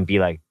look at him and be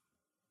like,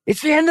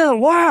 it's the end of the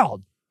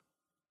world.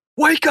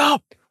 Wake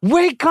up!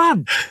 Wake up.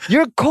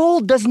 Your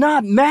cold does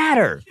not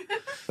matter.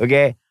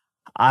 Okay?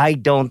 I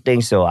don't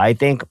think so. I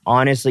think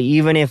honestly,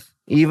 even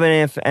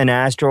if an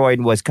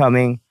asteroid was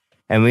coming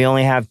and we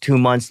only have 2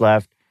 months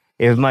left,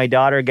 if my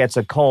daughter gets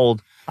a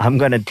cold, I'm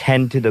going to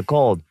tend to the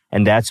cold.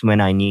 And that's when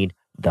I need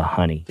the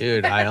honey.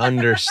 Dude, I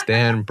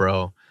understand,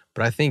 bro.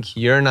 But I think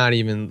you're not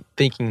even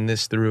thinking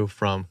this through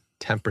from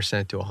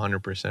 10% to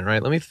 100%,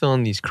 right? Let me fill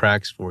in these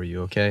cracks for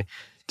you, okay?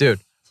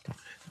 Dude,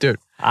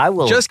 I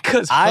will just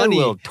because I honey...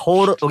 will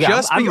totally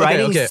okay, I'm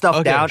writing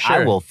stuff down. I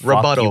sure. will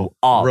fuck you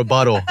up.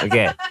 Rebuttal.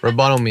 Okay.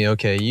 Rebuttal me,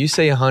 okay. You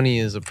say honey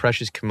is a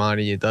precious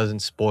commodity. It doesn't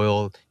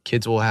spoil.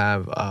 Kids will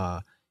have,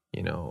 a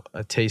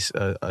taste,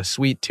 a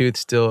sweet tooth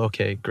still.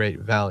 Okay, great,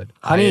 valid.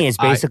 Honey is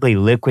basically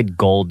liquid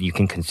gold you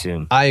can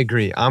consume. I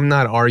agree. I'm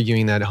not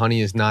arguing that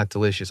honey is not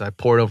delicious. I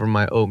pour it over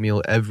my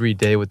oatmeal every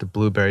day with the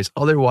blueberries.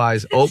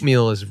 Otherwise,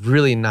 oatmeal is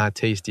really not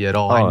tasty at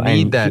all. I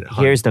need and that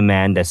honey. Here's the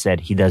man that said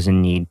he doesn't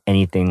need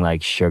anything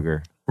like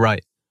sugar.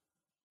 Right.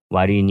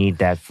 Why do you need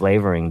that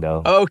flavoring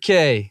though?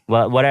 Okay.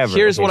 Well, whatever.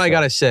 Here's Okay, what I so-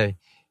 got to say.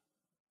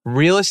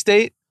 Real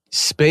estate,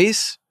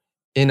 space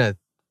in a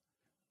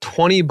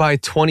 20 by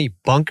 20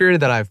 bunker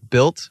that I've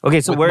built.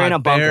 Okay, so with we're my in a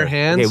bunker. bare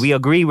hands. Okay, we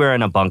agree we're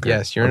in a bunker.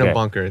 Yes, you're in Okay. a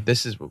bunker.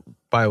 This is,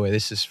 by the way,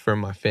 this is for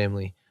my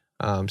family.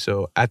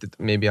 So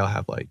maybe I'll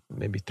have like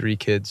maybe 3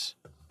 kids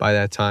by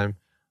that time.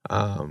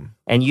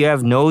 And you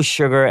have no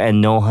sugar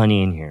and no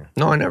honey in here.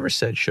 No, I never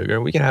said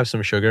sugar. We can have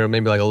some sugar,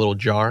 maybe like a little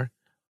jar,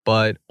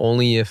 but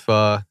only if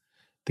the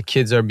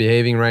kids are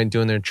behaving right,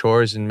 doing their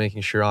chores, and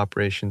making sure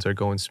operations are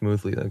going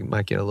smoothly. Like,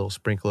 might get a little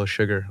sprinkle of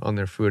sugar on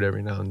their food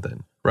every now and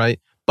then, right?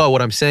 But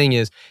what I'm saying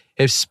is,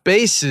 if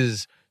space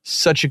is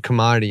such a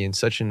commodity and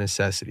such a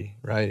necessity,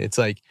 right? It's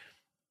like,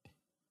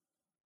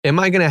 am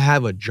I gonna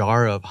have a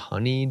jar of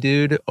honey,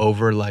 dude,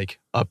 over like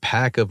a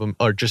pack of them,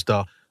 or just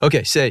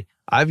say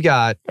I've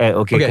got,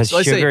 Okay, because so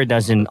let's say- sugar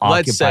doesn't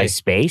let's occupy say-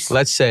 space.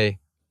 let's say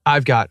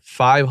I've got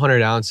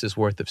 500 ounces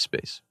worth of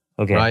space.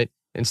 Okay. Right?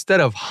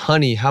 Instead of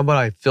honey, how about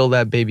I fill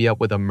that baby up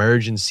with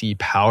emergency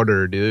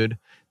powder, dude?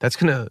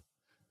 That's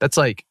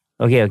like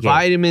Okay.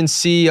 vitamin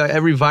C,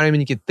 every vitamin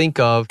you could think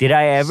of. Did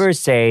I ever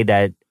say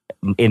that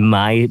in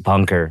my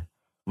bunker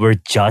we're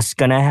just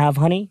gonna have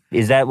honey?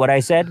 Is that what I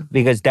said?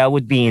 Because that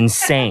would be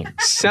insane.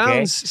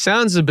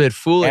 Sounds a bit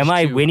foolish. Am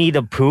I to- Winnie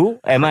the Pooh?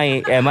 Am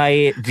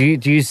I? Do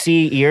you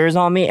see ears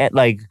on me?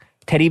 Like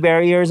teddy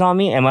bear ears on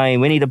me? Am I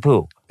Winnie the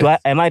Pooh?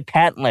 Am I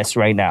pantless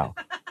right now?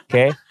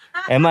 Okay.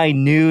 Am I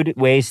nude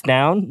waist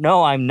down?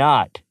 No, I'm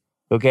not.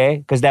 Okay,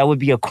 because that would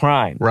be a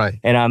crime. Right.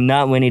 And I'm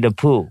not Winnie the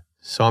Pooh.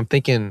 So I'm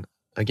thinking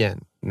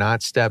again,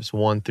 not steps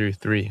 1 through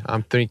 3.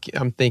 I'm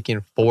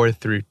thinking 4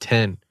 through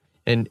 10.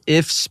 And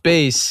if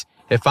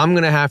I'm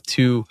gonna have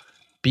to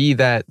be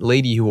that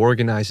lady who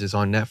organizes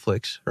on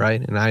Netflix, right?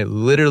 And I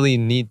literally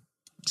need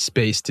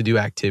space to do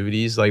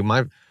activities. Like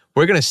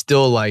we're gonna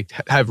still like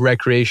have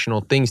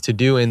recreational things to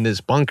do in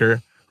this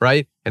bunker,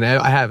 right? And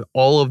I have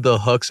all of the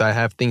hooks. I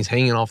have things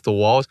hanging off the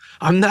walls.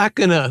 I'm not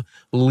gonna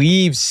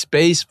leave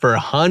space for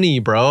honey,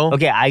 bro.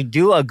 Okay, I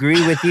do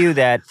agree with you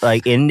that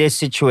like in this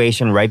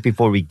situation, right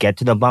before we get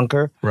to the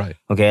bunker, Right,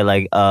 okay,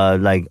 like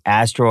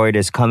asteroid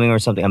is coming or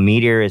something, a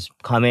meteor is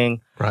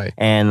coming, right.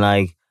 and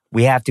like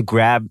we have to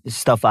grab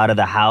stuff out of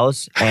the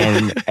house,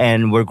 and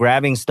and we're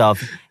grabbing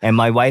stuff, and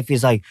my wife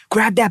is like,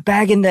 grab that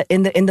bag in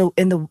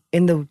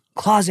the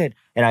closet,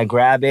 and I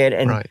grab it,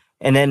 and Right.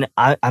 and then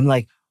I'm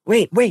like,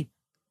 wait,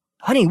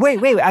 honey,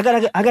 wait, I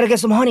gotta get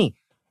some honey,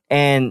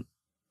 and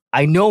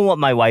I know what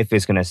my wife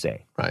is gonna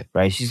say,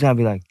 right? She's gonna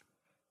be like,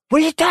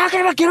 what are you talking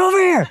about? Get over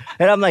here,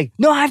 and I'm like,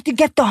 no, I have to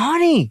get the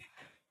honey,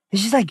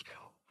 and she's like,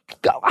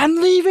 I'm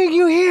leaving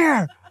you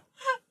here,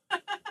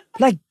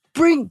 like.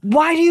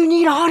 Why do you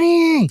need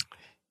honey?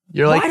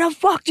 You're like, why the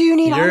fuck do you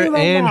need honey you're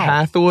right Anne now?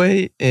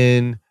 Hathaway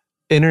in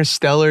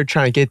Interstellar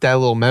trying to get that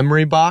little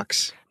memory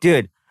box.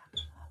 Dude,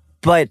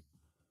 but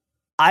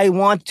I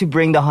want to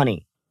bring the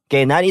honey.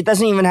 Okay, it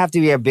doesn't even have to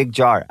be a big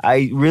jar.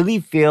 I really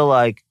feel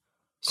like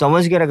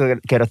someone's gonna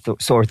get a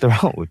sore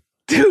throat.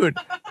 Dude,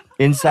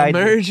 Inside.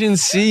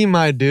 emergency,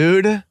 my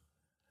dude.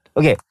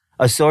 Okay,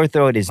 a sore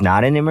throat is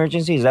not an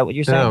emergency? Is that what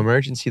you're saying? No,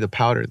 emergency, the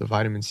powder, the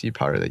vitamin C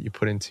powder that you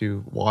put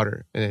into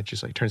water and it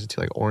just like turns into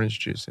like orange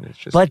juice and it's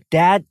just. But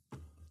that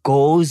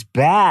goes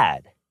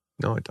bad.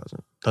 No, it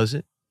doesn't. Does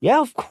it? Yeah,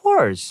 of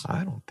course.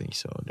 I don't think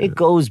so, dude. It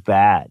goes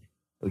bad.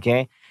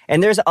 Okay?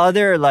 And there's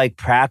other like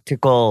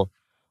practical,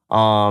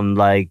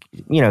 like,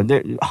 you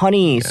know,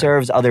 honey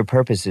serves other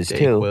purposes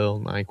too.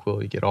 Dayquil,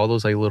 NyQuil, you get all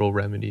those like little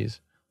remedies.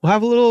 We'll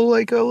have a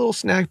little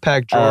snack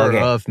pack drawer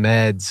of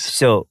meds.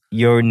 So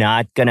you're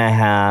not gonna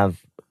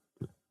have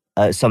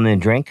something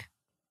to drink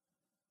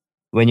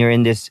when you're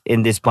in this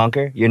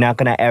bunker. You're not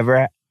gonna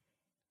ever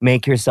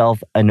make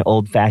yourself an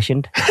old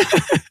fashioned.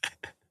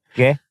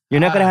 Okay, you're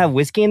not gonna have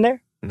whiskey in there.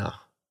 No,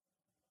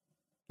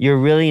 you're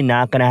really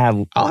not gonna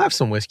have. I'll have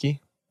some whiskey.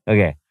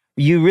 Okay,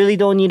 you really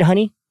don't need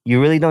honey.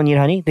 You really don't need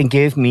honey. Then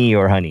give me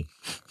your honey.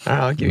 All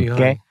right, I'll give you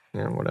honey.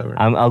 Yeah, whatever.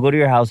 I'll go to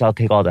your house. I'll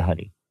take all the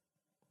honey.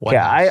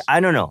 Yeah,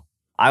 I don't know.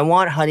 I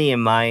want honey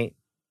in my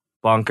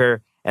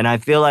bunker, and I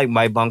feel like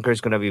my bunker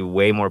is going to be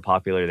way more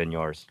popular than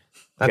yours.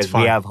 That's because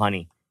fine. we have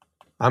honey.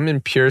 I'm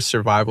in pure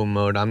survival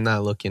mode. I'm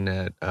not looking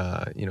at,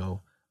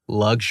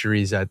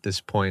 luxuries at this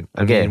point.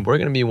 I mean, we're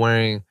going to be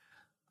wearing,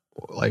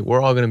 like,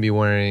 we're all going to be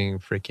wearing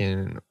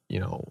freaking,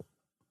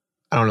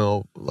 I don't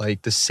know,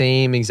 like the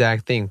same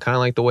exact thing, kind of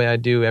like the way I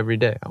do every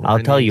day. I'll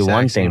tell you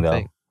one thing,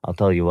 though. I'll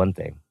tell you one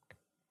thing.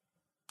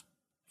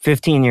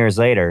 15 years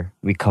later,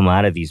 we come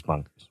out of these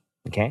bunkers,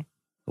 okay?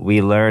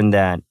 We learned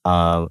that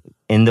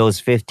in those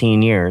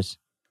 15 years,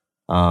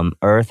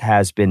 Earth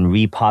has been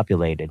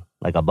repopulated,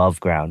 like above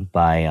ground,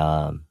 by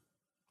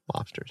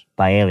lobsters,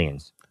 by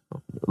aliens,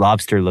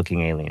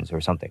 lobster-looking aliens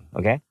or something,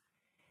 okay?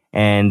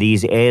 And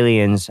these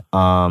aliens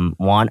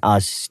want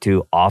us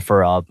to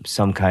offer up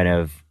some kind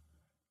of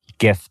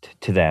gift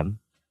to them,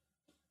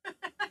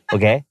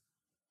 okay?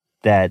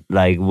 That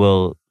like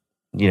will,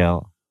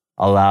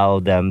 allow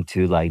them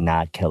to like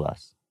not kill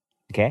us,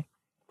 okay?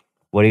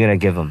 What are you gonna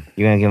give them?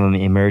 You're gonna give them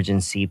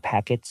emergency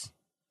packets,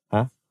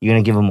 huh? You're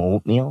gonna give them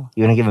oatmeal?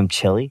 You're gonna give them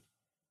chili?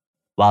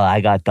 While I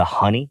got the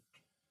honey?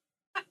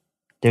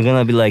 They're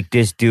gonna be like,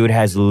 this dude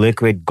has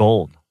liquid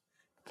gold.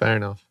 Fair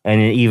enough. And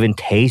it even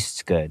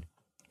tastes good.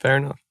 Fair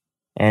enough.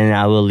 And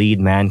I will lead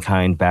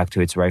mankind back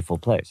to its rightful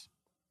place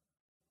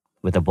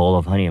with a bowl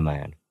of honey in my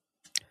hand.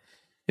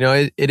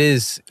 It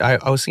is.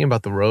 I was thinking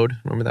about The Road.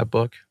 Remember that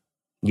book?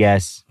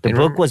 Yes. The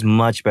book was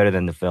much better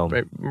than the film.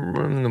 Right.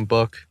 Remember in the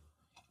book,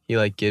 he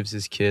like gives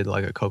his kid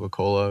like a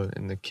Coca-Cola,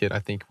 and the kid I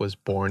think was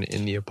born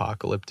in the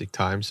apocalyptic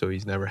time, so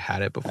he's never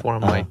had it before.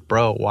 I'm like,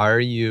 bro, why are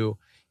you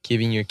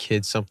giving your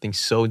kid something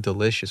so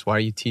delicious? Why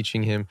are you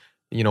teaching him?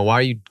 Why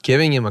are you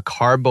giving him a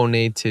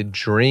carbonated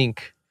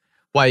drink?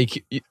 Why,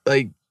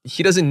 like,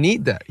 he doesn't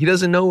need that. He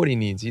doesn't know what he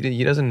needs.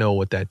 He doesn't know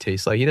what that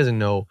tastes like. He doesn't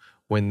know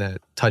when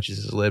that touches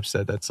his lips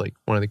that's like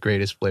one of the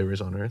greatest flavors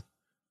on earth,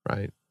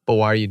 right? But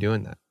why are you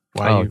doing that?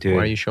 Why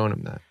are you showing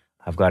him that?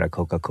 I've got a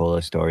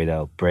Coca-Cola story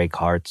that'll break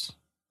hearts.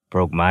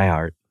 Broke my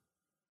heart.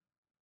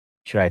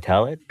 Should I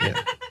tell it?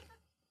 Yeah.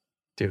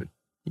 Dude,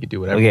 you can do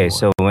whatever you want.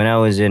 So when I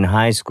was in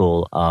high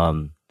school,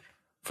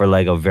 for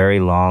like a very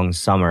long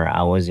summer,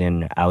 I was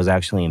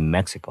actually in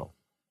Mexico.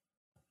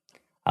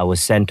 I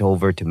was sent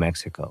over to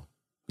Mexico,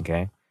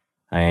 okay?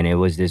 And it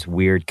was this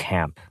weird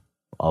camp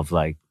of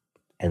like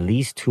at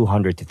least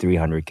 200 to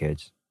 300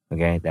 kids,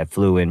 okay, that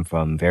flew in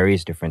from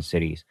various different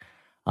cities.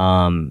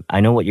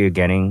 I know what you're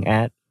getting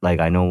at. Like,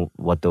 I know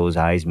what those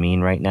eyes mean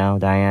right now,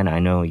 Diane. I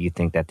know you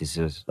think that this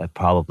is like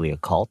probably a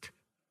cult.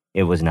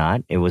 It was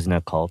not. It wasn't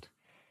a cult.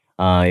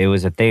 It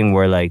was a thing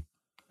where, like,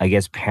 I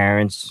guess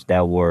parents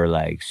that were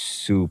like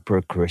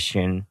super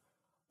Christian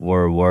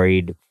were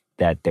worried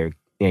that their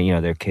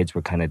kids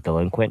were kind of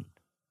delinquent.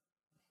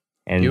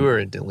 And you were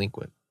a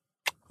delinquent.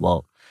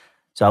 Well,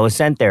 So I was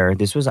sent there.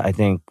 This was, I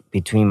think,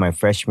 between my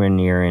freshman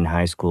year in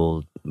high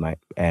school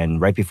and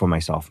right before my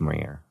sophomore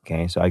year.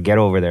 Okay, so I get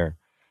over there,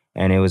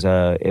 and it was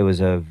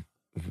a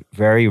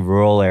very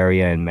rural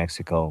area in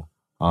Mexico,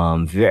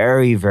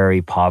 very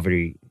very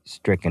poverty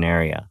stricken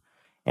area,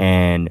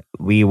 and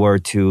we were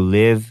to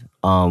live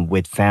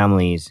with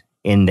families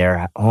in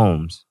their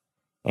homes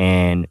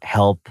and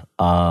help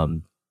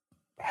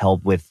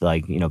with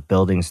like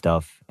building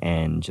stuff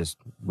and just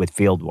with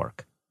field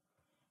work.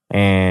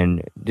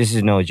 And this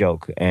is no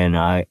joke. And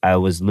I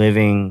was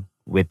living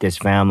with this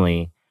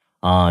family.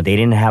 They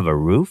didn't have a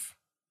roof.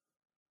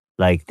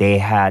 Like they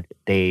had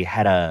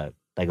a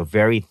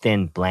very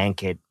thin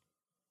blanket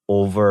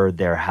over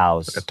their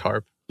house. Like a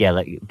tarp.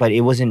 Yeah, but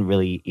it wasn't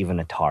really even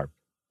a tarp.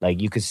 Like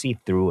you could see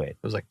through it.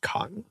 It was like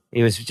cotton.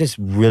 It was just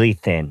really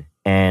thin.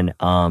 And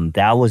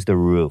that was the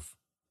roof.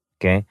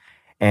 Okay.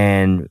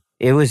 And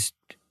it was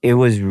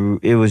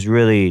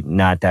really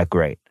not that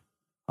great.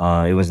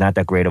 It was not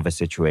that great of a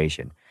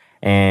situation.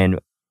 And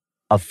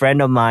a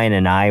friend of mine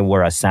and I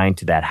were assigned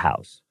to that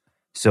house.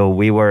 So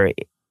we were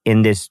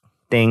in this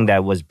thing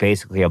that was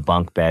basically a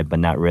bunk bed, but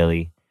not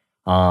really.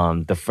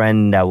 The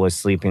friend that was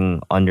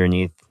sleeping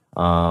underneath,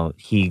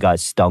 he got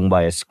stung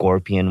by a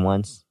scorpion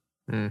once.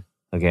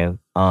 Okay.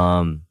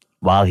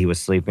 While he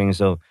was sleeping.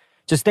 So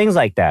just things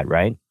like that,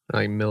 right?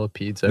 Like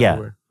millipedes Yeah.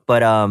 everywhere.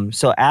 But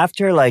so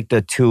after like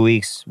the 2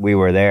 weeks we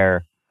were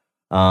there,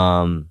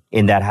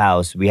 in that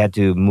house, we had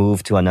to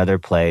move to another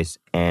place.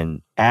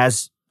 And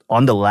as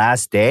on the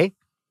last day,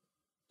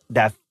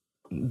 that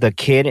the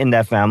kid in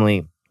that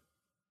family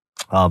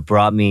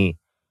brought me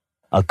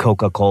a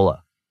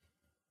Coca-Cola.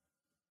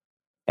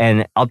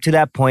 And up to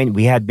that point,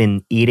 we had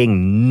been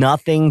eating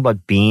nothing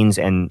but beans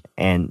and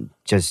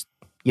just,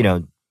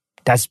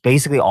 that's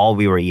basically all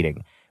we were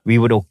eating. We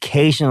would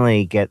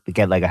occasionally get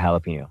like a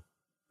jalapeno,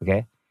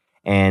 okay?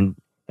 And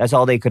that's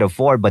all they could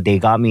afford, but they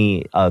got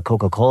me a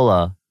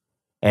Coca-Cola.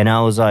 And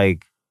I was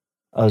like,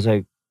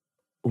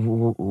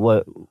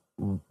 what?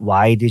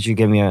 Why did you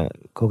give me a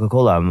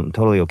Coca-Cola? I'm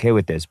totally okay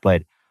with this.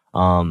 But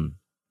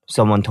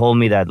someone told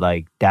me that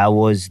like that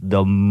was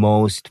the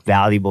most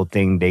valuable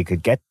thing they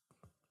could get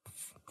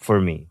for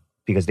me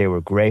because they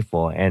were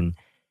grateful. And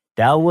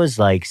that was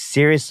like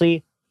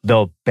seriously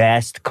the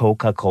best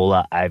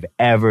Coca-Cola I've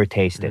ever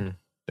tasted.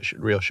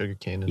 Real sugar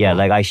cane. Yeah,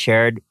 like I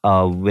shared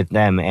with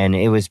them, and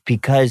it was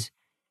because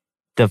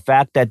the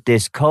fact that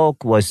this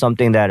Coke was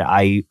something that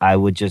I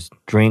would just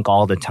drink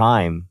all the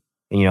time.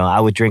 I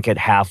would drink it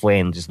halfway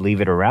and just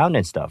leave it around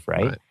and stuff,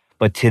 right?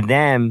 But to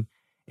them,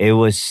 it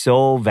was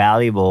so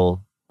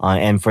valuable,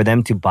 and for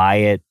them to buy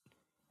it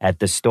at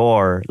the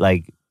store,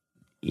 like,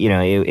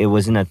 it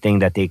wasn't a thing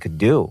that they could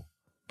do,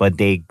 but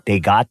they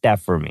got that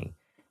for me.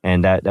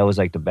 And that was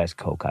like the best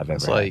Coke I've ever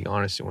It's had. like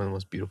honestly one of the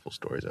most beautiful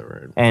stories I've ever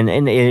heard. And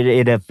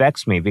it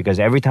affects me because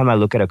every time I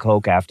look at a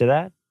Coke after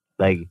that,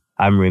 like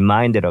I'm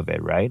reminded of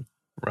it, right?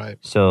 Right.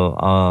 So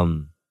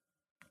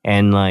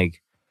and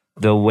like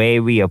the way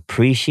we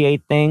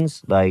appreciate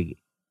things, like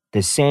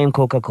the same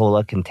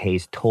Coca-Cola can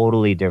taste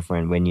totally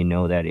different when you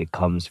know that it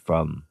comes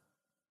from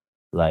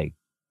like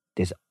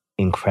this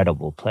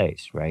incredible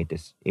place, right?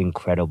 This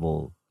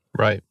incredible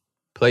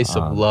Place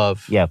of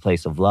love. Yeah,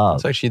 place of love.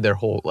 It's actually their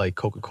whole like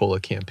Coca-Cola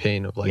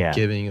campaign of like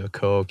giving a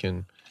Coke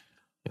and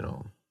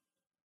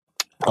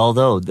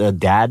Although the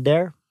dad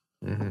there,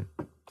 Mhm.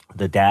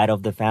 the dad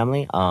of the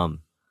family,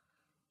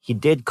 he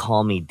did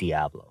call me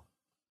Diablo,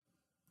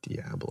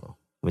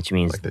 which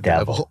means Like the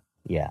devil. devil.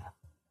 Yeah.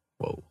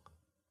 Whoa.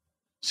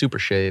 Super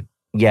shade.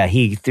 Yeah,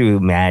 he threw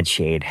mad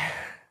shade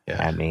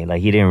Yeah. at me.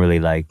 Like he didn't really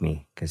like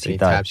me because He he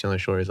thought taps you on the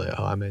shoulder. He's like,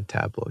 "Oh, I meant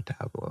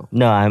Tablo."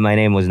 no, my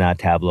name was not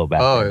Tablo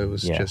back Oh, then. it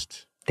was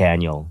just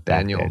Daniel.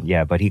 back Daniel. then.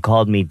 Yeah, but he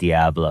called me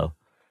Diablo.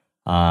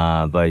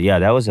 But yeah,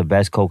 that was the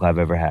best Coke I've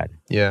ever had.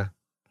 yeah.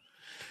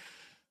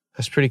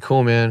 That's pretty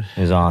cool, man.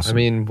 It was awesome. I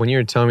mean, when you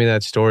were telling me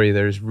that story,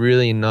 there's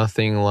really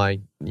nothing like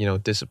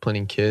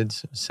disciplining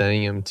kids,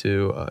 sending them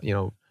to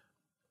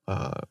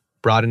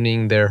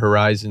broadening their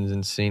horizons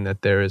and seeing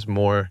that there is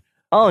more.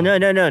 Oh, no.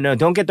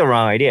 Don't get the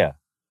wrong idea.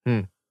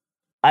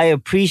 I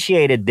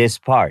appreciated this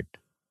part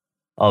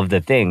of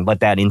the thing, but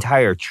that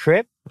entire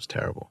trip Was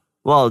terrible.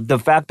 Well, the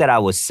fact that I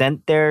was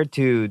sent there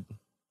to,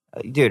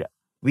 dude,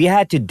 we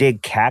had to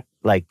dig cacti,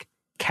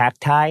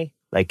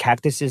 like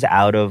cactuses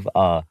out of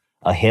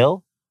a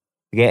hill.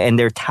 Okay, and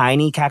they're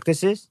tiny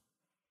cactuses.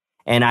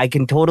 And I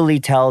can totally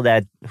tell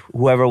that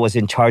whoever was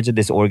in charge of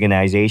this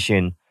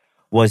organization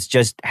was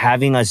just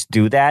having us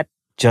do that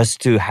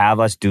just to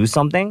have us do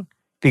something.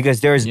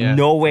 Because there's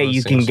no way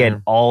you can get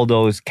all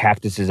those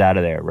cactuses out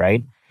of there,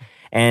 right?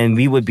 And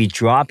we would be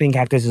dropping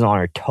cactuses on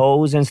our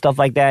toes and stuff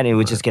like that. And it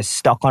would just get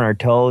stuck on our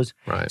toes.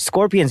 Right.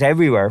 Scorpions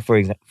everywhere,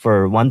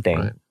 for one thing.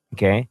 Right.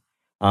 Okay.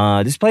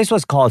 This place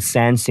was called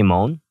San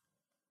Simon.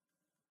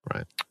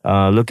 Right.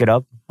 Look it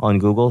up on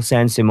Google,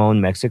 San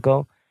Simon,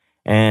 Mexico.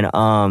 And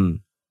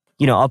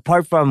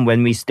apart from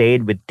when we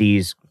stayed with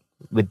these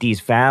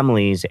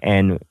families,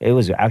 and it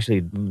was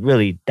actually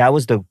really, that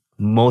was the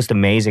most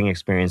amazing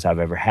experience I've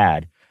ever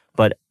had.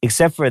 But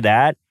except for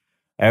that,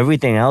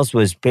 everything else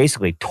was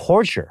basically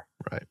torture.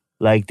 Right.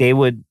 Like they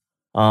would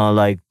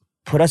like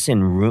put us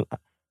in room.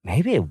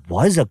 Maybe it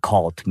was a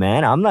cult,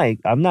 man. I'm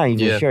not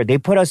even sure. They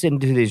put us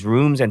into these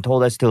rooms and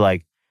told us to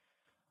like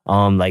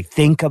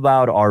think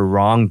about our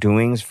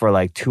wrongdoings for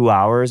like 2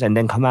 hours and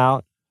then come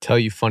out. Tell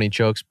you funny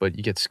jokes, but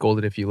you get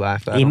scolded if you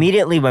laugh at them.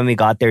 Immediately when we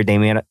got there, they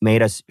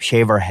made us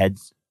shave our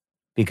heads.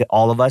 Because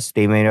all of us,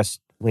 they made us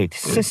wait.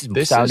 This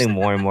is sounding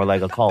more and more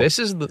like a cult. This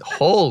is the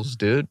Holes,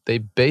 dude. They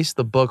based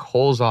the book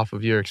Holes off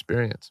of your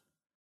experience.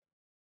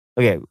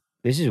 Okay,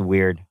 this is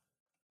weird.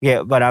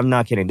 Yeah, but I'm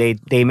not kidding.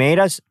 They made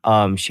us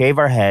shave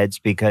our heads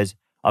because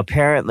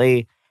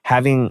apparently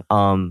having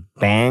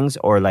bangs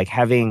or like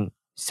having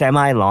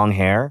semi long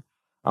hair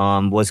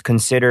was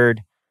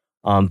considered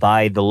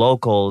by the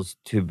locals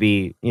to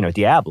be, you know,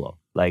 Diablo,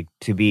 like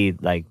to be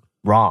like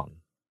wrong.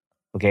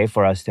 Okay,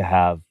 for us to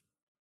have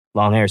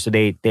long hair. So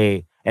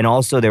they and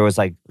also there was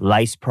like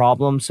lice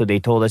problems. So they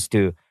told us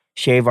to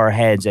shave our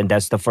heads, and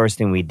that's the first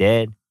thing we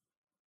did.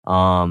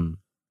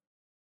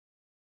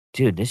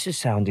 Dude, this is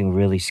sounding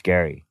really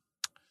scary.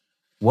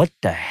 What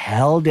the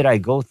hell did I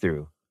go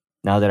through?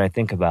 Now that I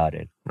think about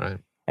it. Right.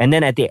 And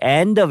then at the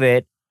end of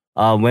it,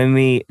 when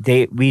we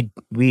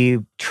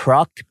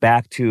trucked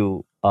back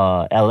to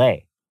LA.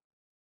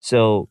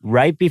 So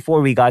right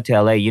before we got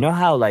to LA, you know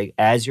how like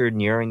as you're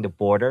nearing the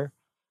border,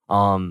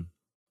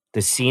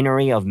 the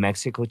scenery of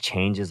Mexico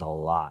changes a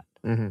lot.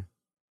 Mm-hmm.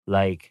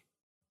 Like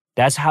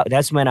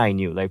that's when I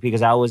knew, like,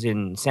 because I was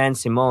in San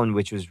Simon,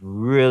 which was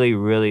really,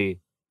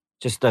 really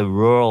just a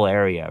rural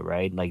area,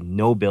 right? Like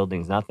no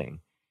buildings,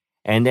 nothing.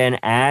 And then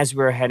as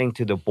we're heading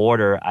to the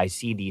border, I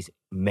see these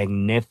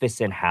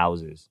magnificent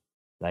houses.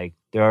 Like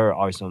there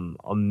are some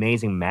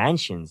amazing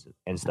mansions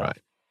and stuff.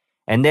 Right.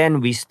 And then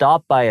we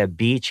stopped by a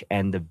beach,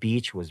 and the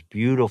beach was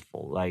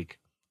beautiful. Like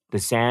the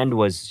sand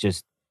was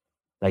just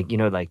like, you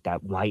know, like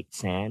that white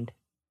sand.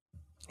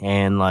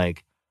 And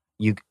like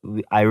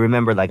I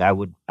remember like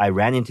I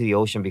ran into the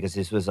ocean because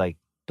this was like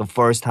the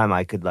first time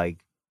I could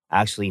like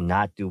actually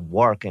not do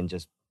work and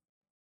just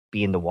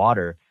be in the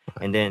water.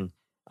 And then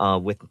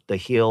with the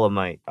heel of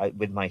my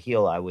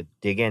heel, I would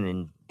dig in,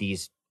 and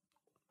these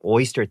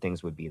oyster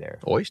things would be there.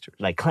 Oysters?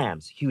 Like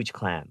clams, huge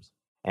clams.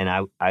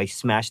 And I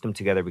smashed them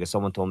together because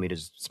someone told me to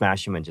just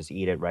smash them and just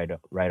eat it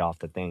right off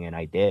the thing, and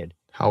I did.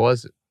 How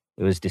was it?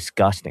 It was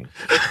disgusting.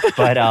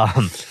 But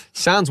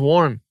sounds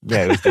warm.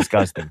 Yeah, it was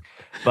disgusting.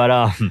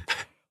 But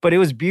it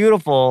was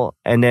beautiful,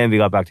 and then we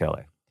got back to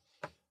LA.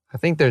 I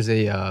think there's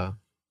a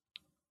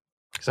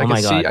 'cause Oh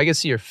my God. I can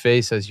see your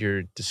face as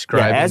you're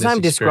describing as this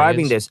I'm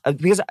describing experience. this,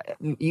 because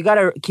you got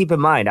to keep in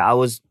mind, I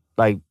was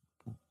like,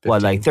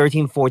 15.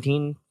 13,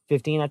 14,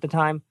 15 at the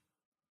time.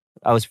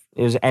 It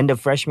was end of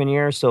freshman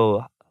year.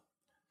 So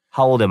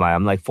how old am I?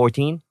 I'm like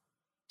 14.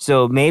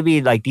 So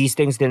maybe like these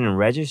things didn't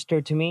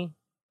register to me.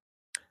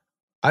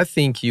 I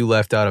think you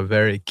left out a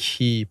very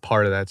key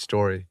part of that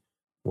story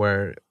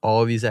where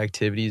all these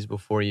activities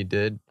before you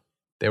did,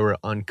 they were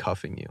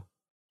uncuffing you.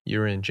 You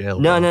were in jail.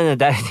 No, bro. no,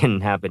 that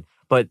didn't happen.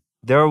 But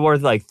there were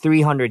like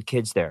 300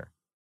 kids there.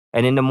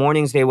 And in the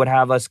mornings, they would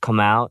have us come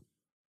out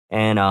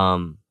and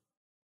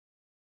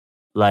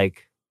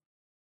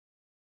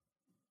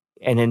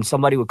and then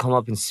somebody would come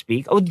up and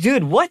speak. Oh,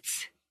 dude, what?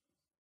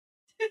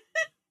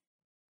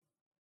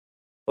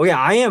 Oh, yeah,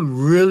 I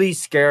am really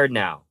scared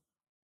now.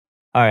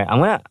 All right,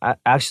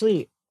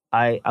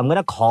 I'm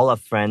gonna call a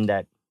friend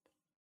that.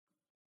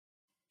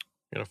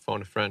 You're gonna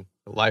phone a friend,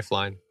 a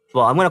lifeline.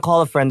 Well, I'm gonna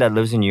call a friend that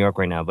lives in New York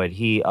right now, but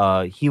he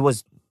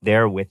was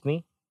there with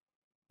me.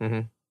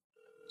 Mm-hmm.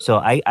 So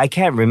I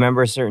can't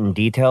remember certain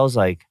details.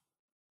 Like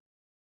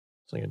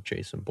It's like a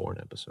Jason Bourne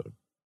episode.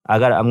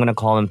 I'm gonna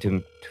call him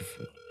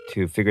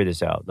to figure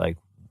this out. Like,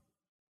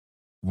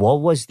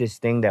 what was this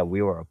thing that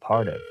we were a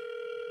part of?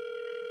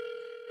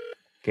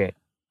 Okay.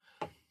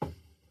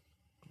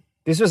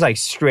 This was like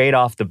straight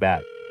off the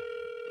bat,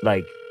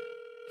 like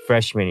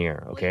freshman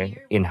year,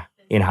 okay,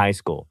 in high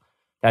school.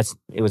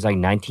 It was like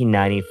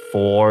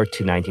 1994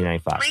 to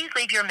 1995. Please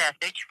leave your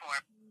message for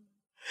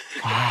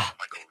Ah,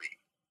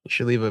 You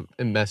should leave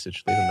a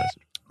message. Leave a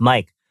message.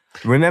 Mike,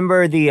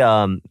 remember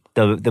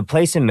the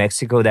place in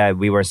Mexico that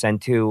we were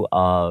sent to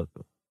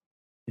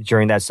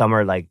during that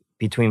summer, like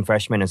between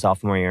freshman and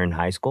sophomore year in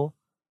high school?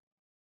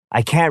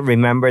 I can't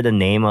remember the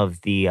name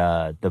of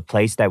the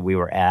place that we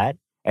were at,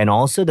 and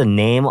also the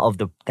name of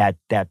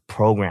that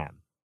program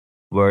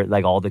where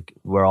like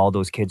where all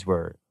those kids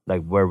were,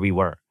 like where we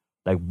were.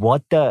 Like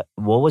what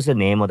was the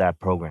name of that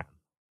program?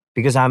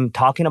 Because I'm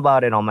talking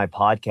about it on my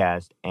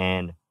podcast,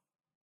 and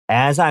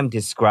as I'm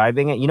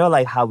describing it, you know,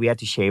 like how we had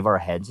to shave our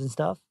heads and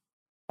stuff.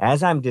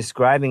 As I'm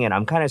describing it,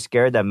 I'm kind of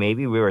scared that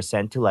maybe we were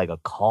sent to like a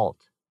cult.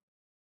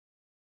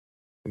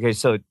 Okay,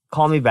 so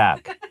call me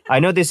back.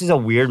 I know this is a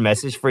weird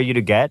message for you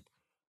to get,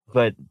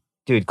 but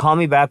dude, call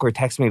me back or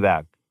text me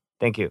back.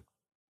 Thank you.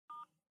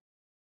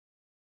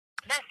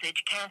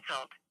 message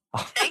canceled.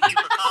 Thank you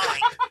for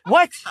calling.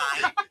 What?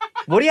 Bye.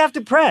 What do you have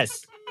to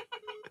press?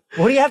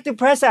 What do you have to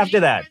press after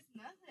that?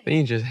 Then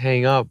you just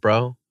hang up,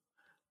 bro.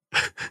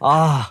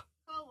 Ah,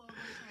 Call over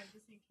time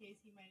just in case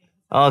he might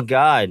Oh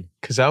God.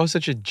 Because that was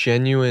such a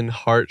genuine,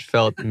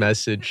 heartfelt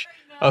message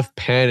of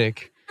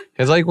panic.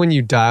 It's like when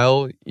you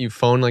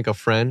phone like a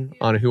friend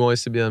on Who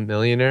Wants to Be a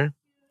Millionaire.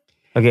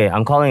 Okay,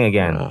 I'm calling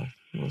again.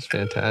 It was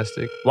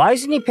fantastic. Why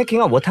isn't he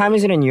picking up? What time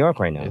is it in New York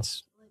right now?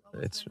 It's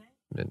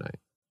midnight.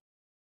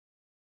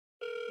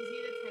 Is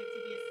he the type to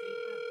be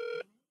asleep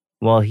at?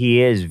 Well,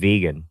 he is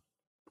vegan.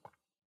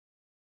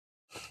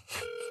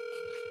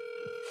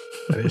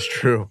 That is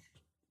true.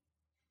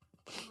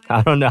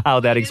 I don't know how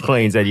that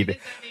explains anything.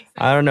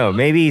 I don't know.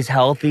 Maybe he's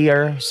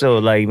healthier, so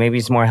like maybe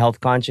he's more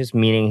health conscious,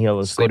 meaning he'll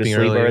go to Sleeping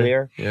sleep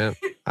earlier. Yeah,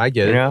 I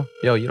get You it. know?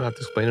 Yo, you don't have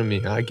to explain to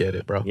me. I get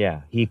it, bro.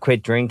 Yeah, he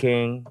quit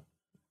drinking.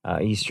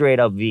 He's straight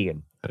up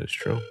vegan. That is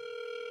true.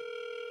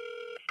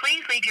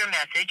 Please leave your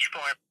message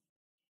for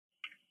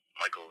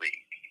Michael Lee.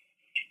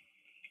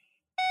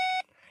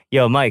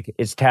 Yo, Mike,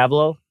 it's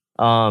Tableau.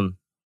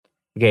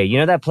 Okay, you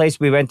know that place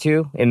we went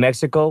to in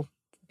Mexico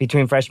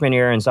between freshman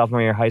year and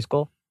sophomore year of high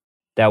school?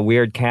 That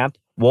weird camp?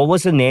 What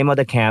was the name of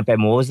the camp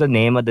and what was the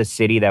name of the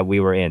city that we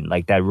were in?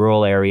 Like that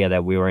rural area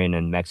that we were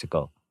in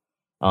Mexico.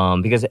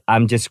 Because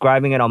I'm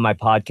describing it on my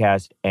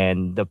podcast,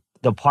 and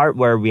the part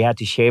where we had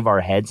to shave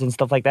our heads and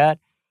stuff like that,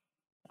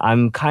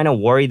 I'm kind of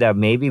worried that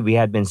maybe we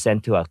had been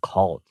sent to a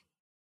cult.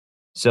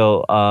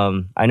 So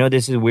I know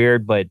this is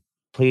weird, but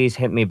please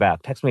hit me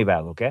back. Text me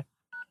back, okay?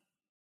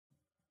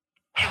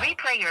 To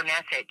replay your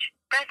message,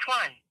 press 1.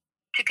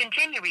 To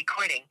continue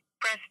recording,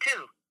 press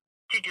 2.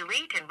 To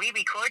delete and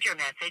re-record your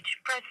message,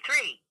 press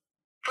 3.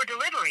 For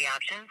delivery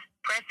options,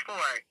 press 4.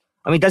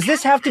 I mean, does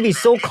this have to be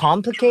so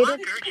complicated?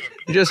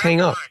 You just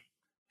hang up.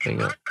 Hang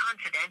Hang up.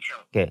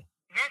 Confidential. Okay.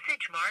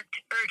 Message marked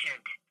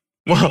urgent.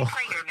 Whoa. To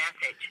replay your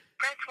message,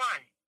 press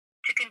 1.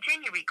 To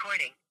continue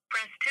recording,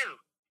 press 2.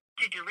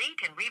 To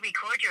delete and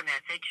re-record your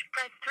message,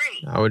 press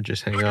 3. I would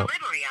just hang For up.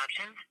 delivery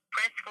options,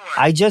 press 4.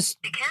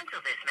 To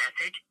cancel this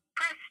message,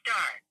 press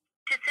star.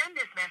 To send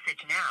this message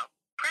now,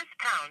 press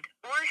pound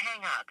or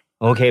hang up.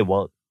 Okay,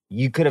 well,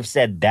 you could have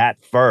said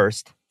that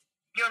first.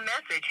 Your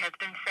message has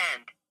been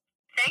sent.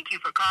 Thank you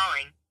for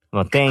calling.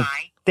 Well,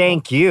 Goodbye.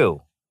 thank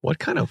you. What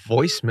kind of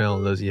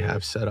voicemail does he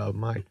have set up?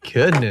 My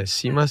goodness,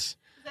 he must.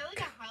 Is that like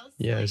a house?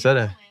 Yeah, like is that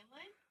a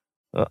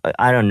landline?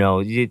 I don't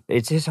know.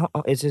 It's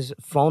his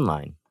phone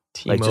line,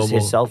 like T-Mobile just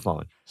his cell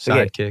phone.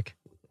 Okay. sidekick?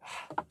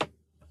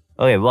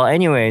 Okay. Well,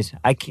 anyways,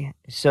 I can't.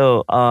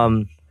 So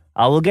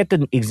I will get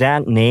the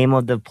exact name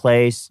of the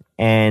place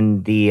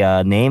and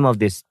the name of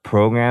this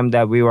program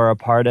that we were a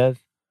part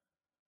of.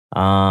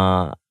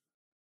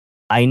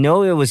 I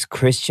know it was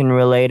Christian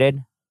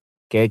related,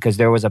 okay, because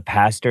there was a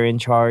pastor in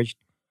charge,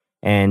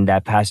 and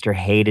that pastor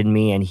hated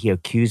me, and he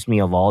accused me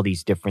of all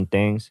these different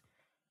things.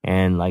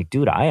 And like,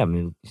 dude, I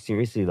am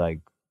seriously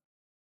like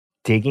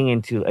digging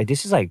into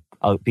this is like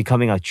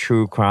becoming a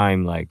true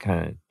crime, like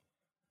kind of.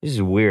 This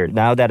is weird.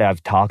 Now that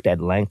I've talked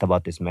at length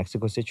about this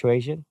Mexico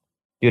situation,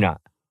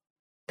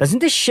 doesn't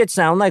this shit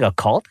sound like a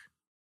cult?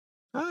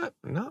 Not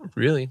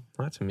really.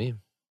 Not to me.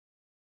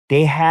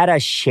 They had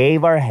us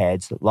shave our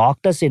heads,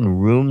 locked us in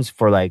rooms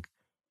for like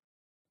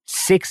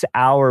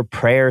 6-hour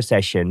prayer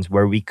sessions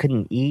where we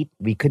couldn't eat,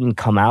 we couldn't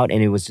come out,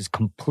 and it was just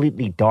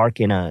completely dark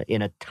in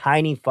a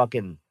tiny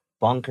fucking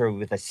bunker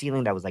with a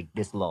ceiling that was like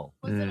this low.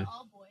 Was it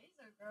all boys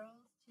or girls?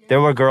 Too? There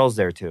were girls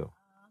there too.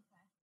 Oh,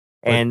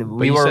 okay. And But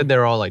we you were said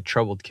they're all like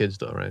troubled kids,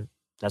 though, right?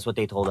 That's what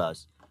they told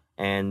us.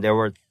 And there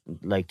were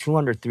like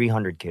 200,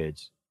 300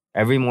 kids.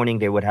 Every morning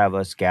they would have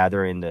us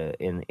gather in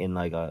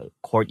like a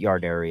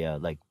courtyard area,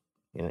 like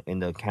in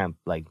the camp,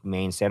 like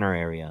main center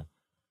area.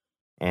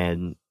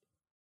 And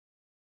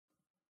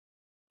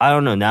I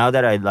don't know, now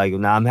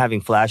I'm having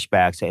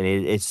flashbacks, and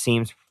it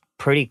seems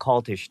pretty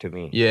cultish to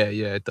me. Yeah,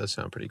 it does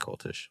sound pretty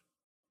cultish.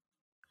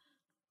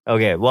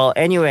 Okay, well,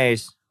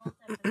 anyways,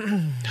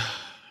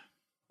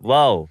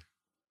 whoa.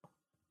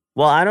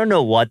 Well, I don't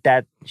know what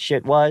that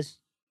shit was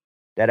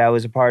that I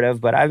was a part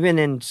of, but I've been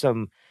in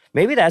some.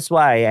 Maybe that's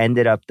why I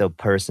ended up the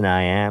person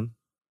I am.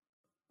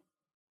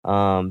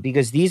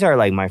 Because these are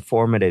like my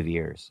formative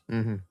years.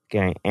 Mm-hmm.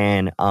 Okay,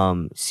 and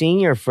seeing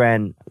your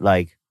friend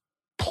like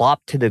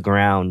plop to the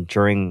ground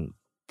during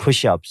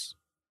push-ups,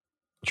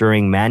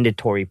 during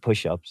mandatory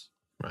push-ups,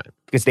 Right.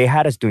 Because they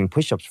had us doing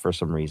push-ups for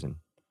some reason,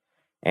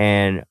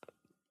 and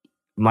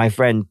my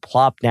friend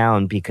plopped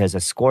down because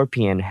a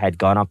scorpion had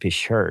gone up his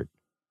shirt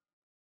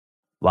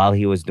while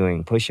he was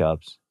doing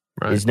push-ups.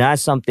 Right. It's not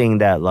something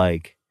that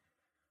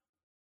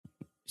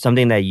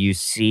you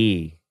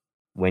see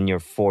when you're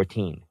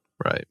 14,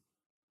 Right.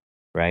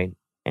 right?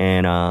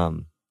 And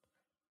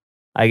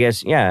I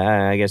guess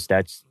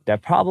that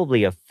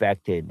probably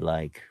affected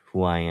like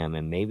who I am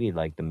and maybe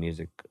like the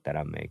music that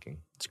I'm making.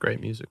 It's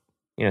great music.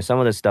 Some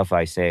of the stuff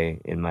I say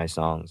in my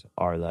songs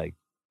are like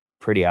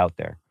pretty out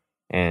there,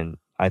 and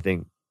I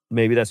think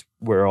maybe that's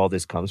where all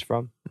this comes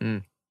from.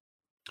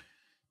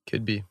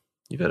 Could be.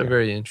 You've had a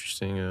very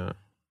interesting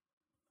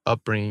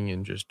upbringing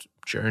and just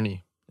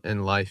journey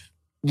in life.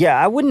 Yeah,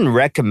 I wouldn't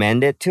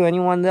recommend it to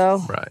anyone though.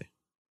 Right.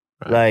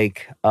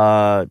 Like,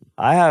 I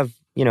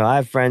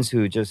have friends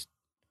who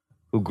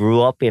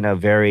grew up in a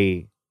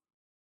very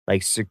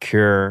like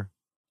secure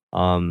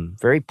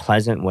very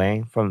pleasant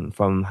way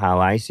from how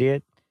I see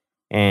it.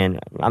 And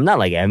I'm not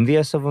like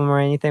envious of them or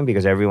anything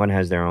because everyone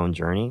has their own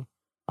journey.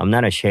 I'm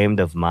not ashamed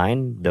of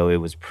mine, though it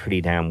was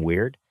pretty damn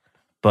weird.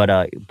 But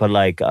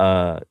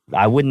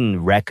I wouldn't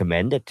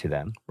recommend it to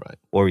them. Right.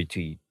 Or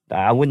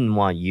I wouldn't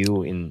want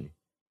you in,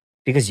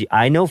 because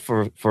I know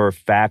for a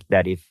fact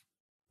that if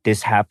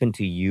this happened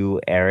to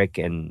you, Eric,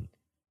 and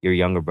your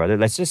younger brother,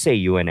 let's just say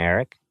you and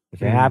Eric,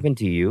 if it happened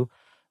to you,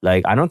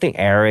 like, I don't think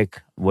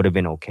Eric would have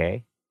been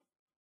okay.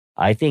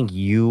 I think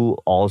you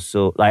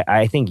also, like,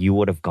 I think you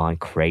would have gone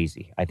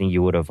crazy. I think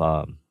you would have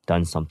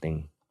done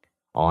something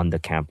on the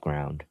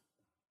campground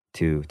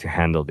to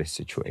handle this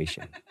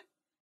situation.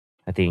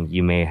 I think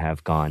you may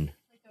have gone.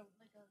 Like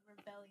a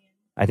rebellion.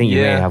 I think you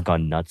may Yeah. have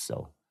gone nuts,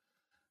 though.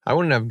 I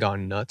wouldn't have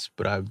gone nuts,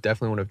 but I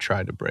definitely would have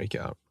tried to break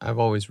out. I've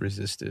always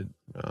resisted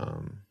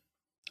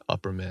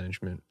upper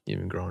management,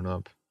 even growing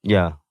up.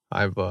 Yeah.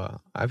 I've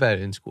had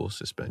in-school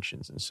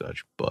suspensions and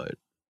such, but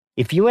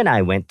If you and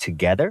I went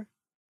together,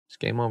 it's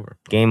game over.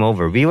 game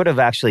over. We would have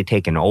actually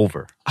taken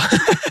over.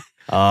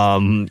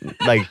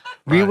 Like,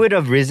 we Right. would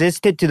have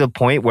resisted to the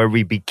point where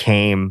we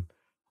became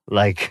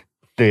like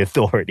the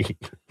authority.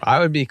 I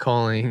would be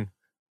calling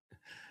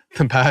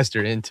the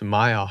pastor into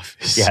my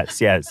office. Yes.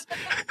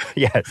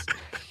 Yes.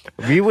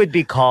 We would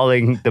be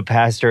calling the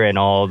pastor and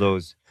all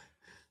those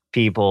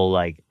people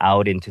like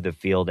out into the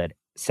field at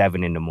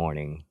 7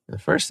 a.m. The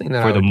first thing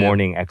that for I the would do-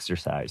 morning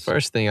exercise.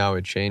 First thing I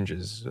would change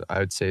is I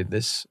would say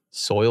this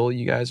soil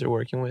you guys are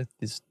working with,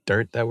 this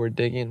dirt that we're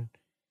digging,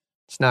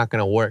 it's not going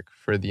to work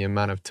for the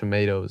amount of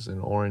tomatoes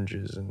and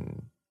oranges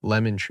and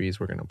lemon trees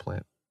we're going to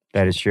plant.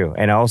 That is true.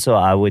 And also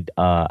I would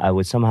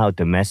somehow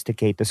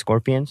domesticate the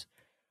scorpions.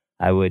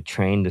 I would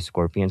train the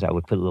scorpions. I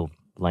would put little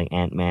like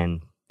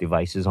Ant-Man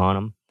devices on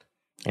them.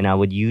 And I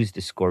would use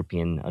the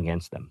scorpion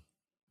against them.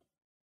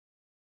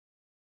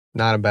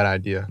 Not a bad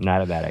idea.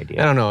 Not a bad I idea.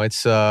 don't know.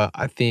 It's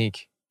I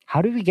think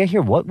How did we get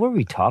here? What were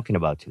we talking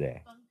about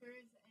today?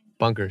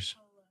 bunkers.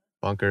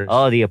 Bunkers.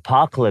 Oh, the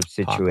apocalypse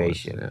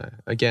apocalypse, situation. yeah.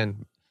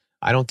 Again,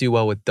 I don't do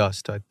well with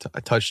dust. I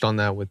touched on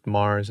that with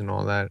Mars and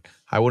all that.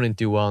 I wouldn't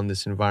do well in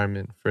this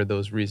environment for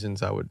those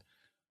reasons. I would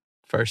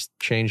first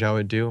change I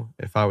would do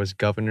if I was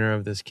governor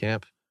of this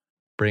camp,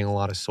 bring a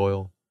lot of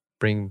soil,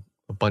 bring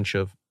a bunch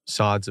of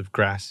sods of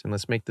grass, and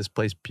let's make this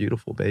place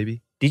beautiful,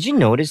 baby. Did you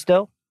notice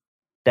though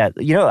that,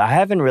 I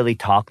haven't really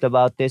talked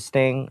about this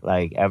thing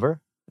like ever,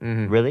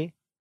 Mm-hmm. really,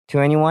 to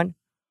anyone,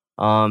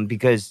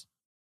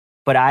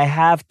 but I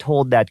have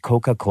told that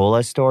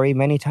Coca-Cola story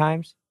many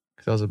times.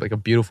 That was like a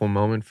beautiful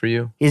moment for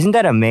you. Isn't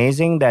that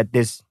amazing that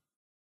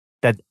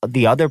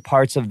the other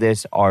parts of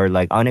this are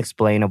like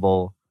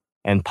unexplainable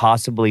and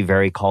possibly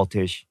very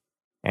cultish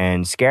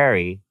and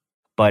scary,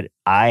 but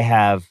I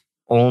have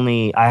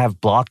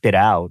blocked it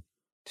out,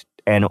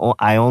 and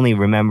I only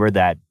remember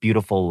that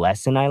beautiful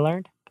lesson I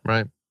learned.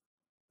 Right.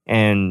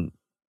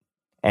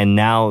 And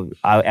now,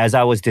 as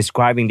I was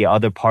describing the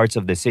other parts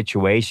of the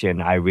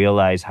situation, I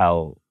realized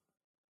how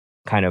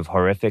kind of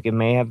horrific it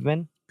may have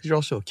been. Because you're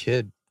also a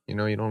kid. You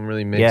don't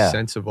really make Yeah.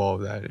 sense of all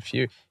of that.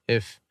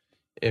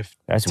 If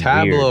That's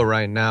Tableau weird.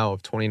 right now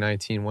of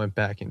 2019 went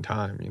back in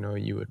time,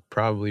 you would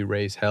probably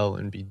raise hell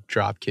and be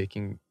drop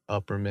kicking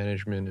upper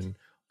management and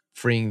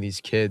freeing these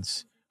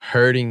kids,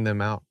 herding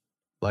them out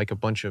like a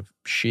bunch of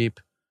sheep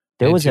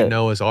There was into a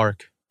Noah's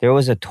Ark. there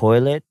was a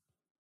toilet,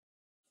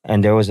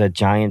 and there was a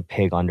giant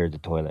pig under the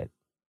toilet.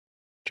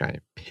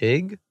 Giant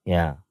pig?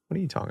 Yeah. What are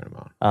you talking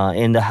about?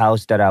 In the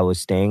house that I was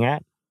staying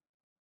at,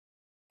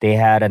 they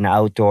had an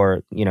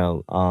outdoor,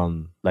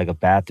 like a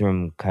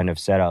bathroom kind of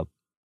setup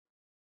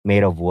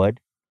made of wood.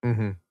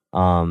 Mm-hmm.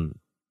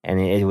 And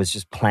it was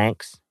just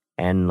planks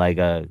and like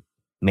a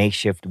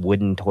makeshift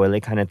wooden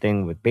toilet kind of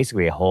thing with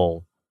basically a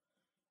hole.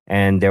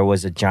 And there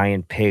was a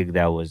giant pig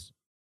that was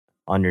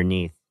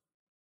underneath.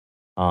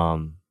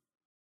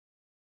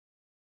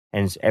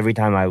 And every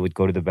time I would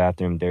go to the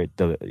bathroom,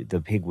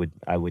 the pig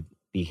I would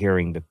be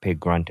hearing the pig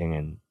grunting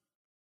and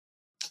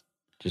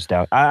just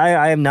out.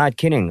 I am not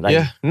kidding. Like,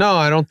 Yeah. No,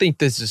 I don't think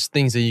this is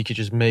things that you could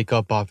just make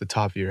up off the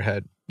top of your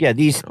head. yeah,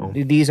 these No.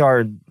 these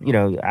are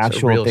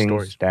actual real things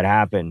stories. that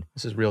happen.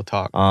 This is real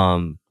talk.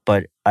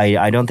 But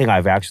I don't think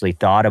I've actually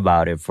thought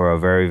about it for a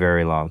very,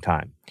 very long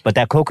time. But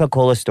that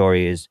Coca-Cola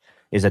story is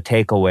a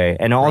takeaway.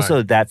 And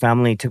also that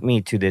family took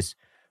me to this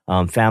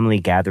family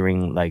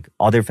gathering, like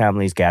other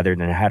families gathered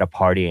and had a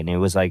party, and it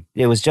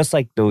was just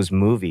like those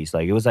movies.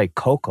 Like it was like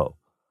Coco.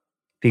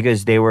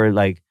 Because they were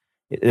like,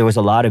 there was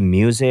a lot of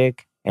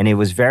music and it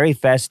was very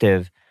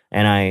festive,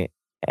 and I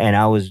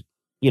was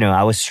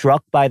I was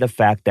struck by the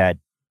fact that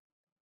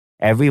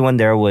everyone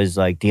there was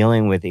like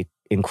dealing with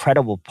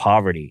incredible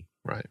poverty,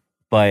 Right.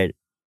 but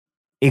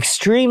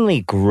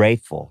extremely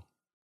grateful,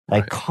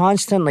 like Right.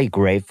 constantly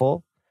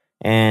grateful.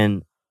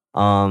 And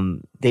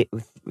they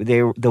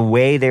the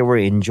way they were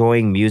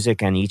enjoying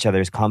music and each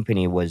other's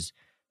company was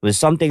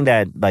something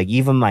that like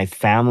even my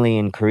family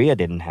in Korea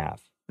didn't have.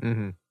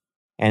 Mm-hmm.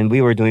 And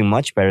we were doing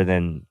much better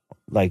than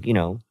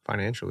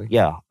Financially.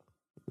 yeah,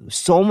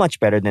 so much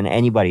better than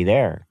anybody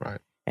there. Right.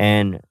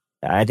 And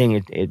I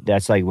think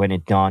that's like when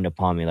it dawned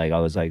upon me. Like I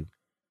was like,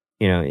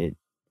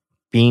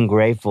 being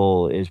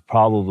grateful is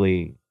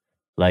probably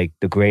like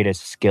the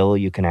greatest skill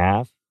you can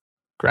have.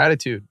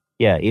 Gratitude.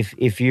 Yeah,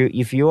 if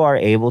you are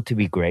able to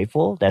be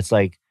grateful, that's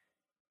the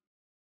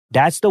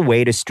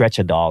way to stretch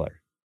a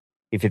dollar.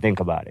 If you think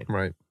about it,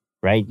 right.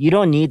 You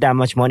don't need that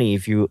much money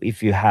if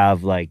you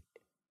have like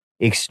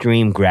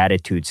extreme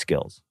gratitude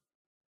skills.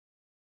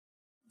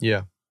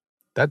 Yeah,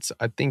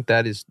 I think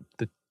that is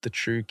the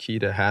true key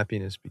to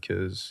happiness,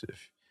 because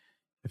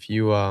if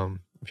you're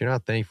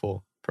not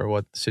thankful for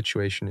what the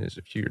situation is,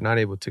 if you're not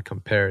able to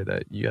compare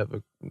that you have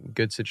a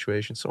good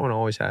situation, someone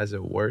always has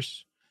it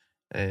worse.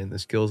 And the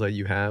skills that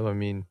you have, I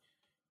mean,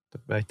 the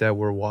fact that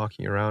we're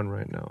walking around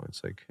right now,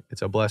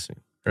 it's a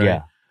blessing, right?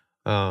 Yeah.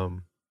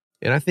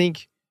 And I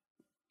think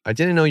I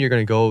didn't know you're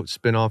gonna go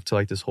spin off to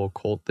like this whole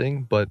cult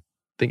thing, but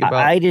think about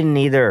I didn't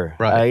either.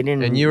 Right. I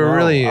didn't. And you were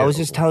I was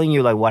just telling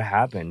you like what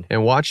happened.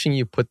 And watching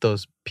you put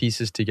those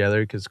pieces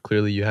together, because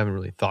clearly you haven't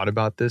really thought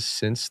about this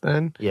since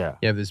then. Yeah.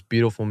 You have this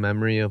beautiful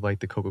memory of like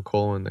the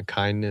Coca-Cola and the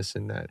kindness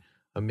and that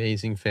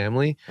amazing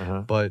family.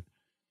 But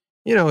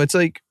it's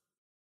like,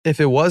 if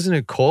it wasn't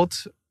a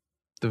cult,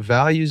 the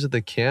values of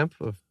the camp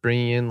of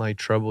bringing in like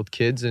troubled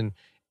kids and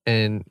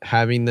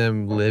having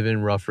them live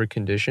in rougher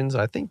conditions,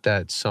 I think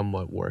that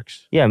somewhat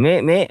works. Yeah,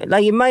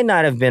 like it might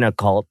not have been a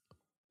cult,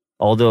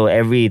 although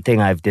everything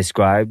I've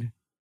described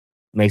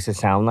makes it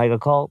sound like a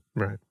cult.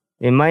 Right.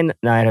 It might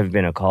not have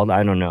been a cult.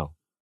 I don't know.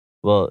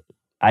 Well,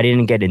 I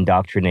didn't get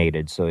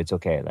indoctrinated, so it's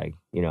okay. Like,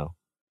 Yeah.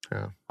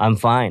 I'm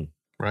fine.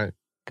 Right.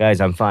 Guys,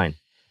 I'm fine.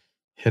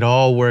 It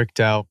all worked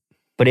out.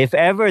 But if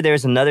ever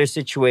there's another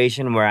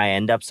situation where I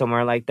end up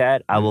somewhere like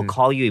that, I will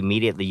call you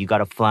immediately. You got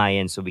to fly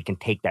in so we can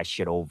take that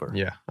shit over.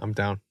 Yeah, I'm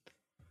down.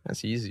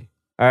 That's easy.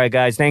 All right,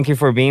 guys. Thank you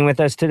for being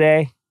with us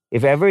today.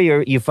 If ever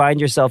you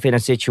find yourself in a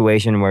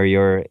situation where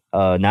you're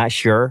not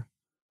sure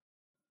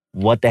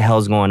what the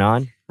hell's going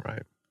on,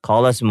 right,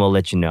 call us and we'll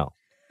let you know.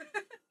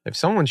 If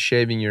someone's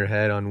shaving your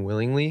head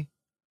unwillingly,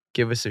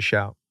 give us a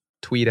shout.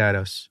 Tweet at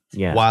us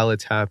while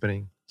it's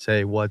happening.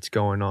 Say what's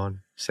going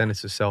on. Send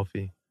us a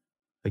selfie.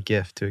 A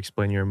gift to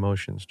explain your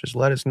emotions. Just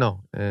let us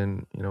know.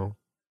 And,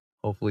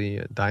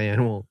 hopefully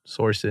Diane will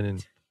source it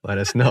and let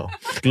us know.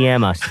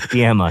 DM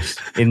us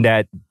in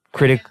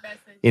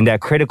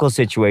that critical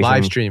situation.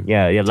 Live stream.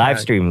 Yeah,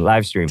 live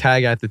stream.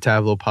 Tag at the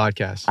Tableau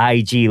Podcast.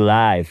 IG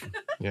Live.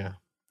 Yeah.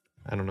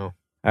 I don't know.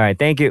 All right.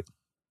 Thank you.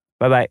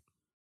 Bye-bye.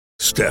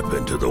 Step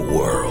into the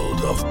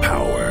world of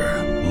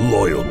power,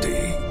 loyalty,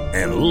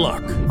 and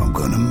luck. I'm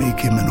going to make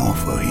him an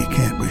offer he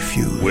can't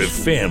refuse. With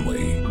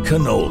family,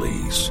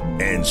 cannolis,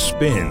 and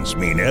spins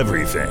mean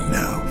everything.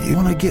 Now, you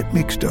want to get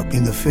mixed up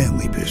in the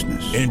family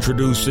business.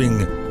 Introducing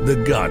The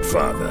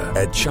Godfather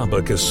at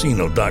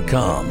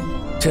ChumbaCasino.com.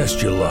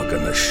 Test your luck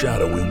in the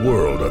shadowy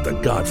world of The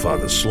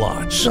Godfather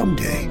slot.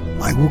 Someday,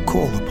 I will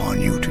call upon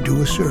you to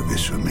do a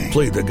service for me.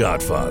 Play The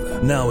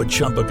Godfather now at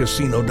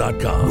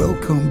ChumbaCasino.com.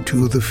 Welcome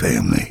to the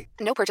family.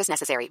 No purchase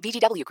necessary.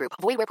 VGW Group.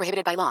 Void where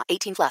prohibited by law.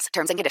 18+.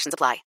 Terms and conditions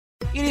apply.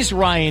 It is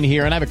Ryan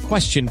here, and I have a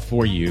question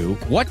for you.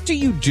 What do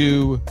you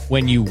do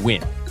when you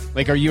win?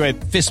 Like, are you a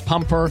fist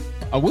pumper,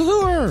 a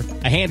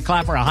woohooer, a hand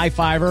clapper, a high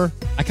fiver?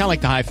 I kind of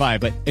like the high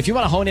five, but if you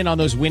want to hone in on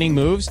those winning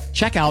moves,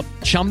 check out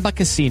Chumba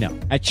Casino.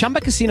 At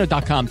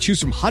ChumbaCasino.com, choose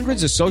from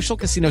hundreds of social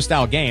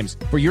casino-style games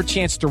for your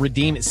chance to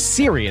redeem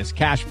serious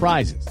cash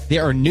prizes.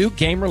 There are new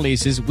game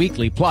releases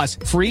weekly, plus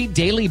free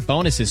daily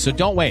bonuses. So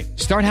don't wait.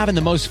 Start having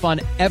the most fun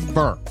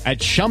ever at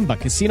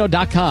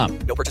ChumbaCasino.com.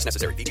 No purchase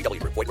necessary. VGW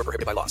Group. Void where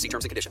prohibited by law. See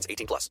terms and conditions.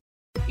 18+.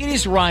 It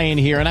is Ryan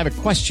here, and I have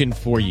a question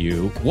for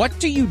you. What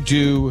do you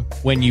do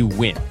when you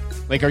win?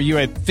 Like, are you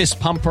a fist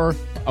pumper,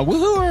 a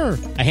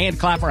woohooer, a hand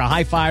clapper, a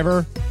high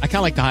fiver? I kind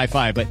of like the high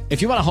five, but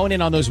if you want to hone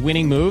in on those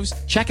winning moves,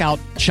 check out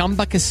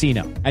Chumba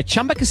Casino. At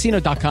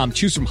ChumbaCasino.com,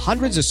 choose from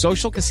hundreds of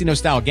social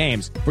casino-style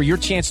games for your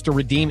chance to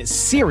redeem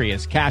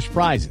serious cash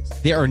prizes.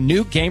 There are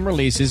new game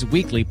releases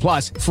weekly,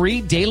 plus free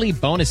daily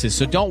bonuses.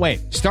 So don't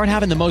wait. Start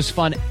having the most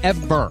fun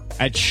ever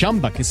at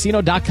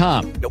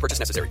ChumbaCasino.com. No purchase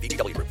necessary.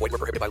 VGW Group. Void where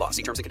prohibited by law.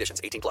 See terms and conditions.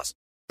 18+.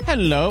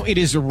 Hello, it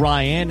is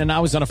Ryan, and I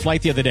was on a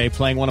flight the other day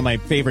playing one of my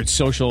favorite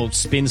social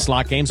spin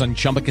slot games on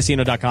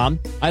ChumbaCasino.com.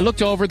 I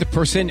looked over at the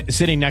person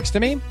sitting next to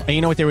me, and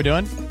you know what they were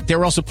doing? They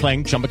were also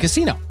playing Chumba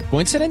Casino.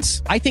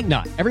 Coincidence? I think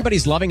not.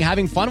 Everybody's loving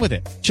having fun with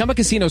it. Chumba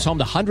Casino is home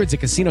to hundreds of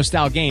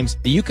casino-style games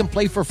that you can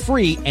play for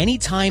free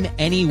anytime,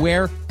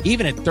 anywhere,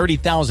 even at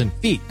 30,000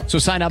 feet. So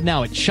sign up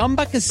now at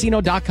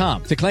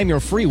ChumbaCasino.com to claim your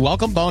free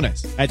welcome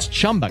bonus. That's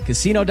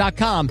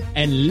ChumbaCasino.com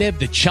and live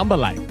the Chumba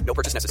life. No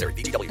purchase necessary.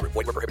 VGW Group.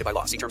 Void where prohibited by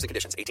law. See terms and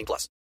conditions.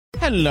 18+.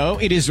 Hello,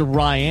 it is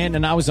Ryan,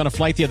 and I was on a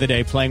flight the other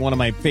day playing one of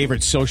my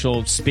favorite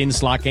social spin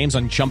slot games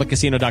on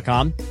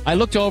ChumbaCasino.com. I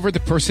looked over at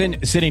the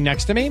person sitting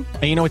next to me,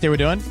 and you know what they were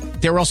doing?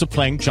 They were also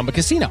playing Chumba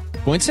Casino.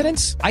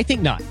 Coincidence? I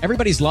think not.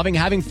 Everybody's loving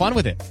having fun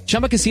with it.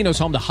 Chumba Casino is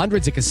home to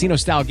hundreds of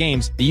casino-style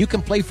games that you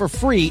can play for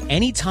free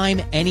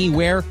anytime,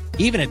 anywhere,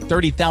 even at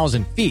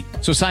 30,000 feet.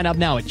 So sign up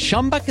now at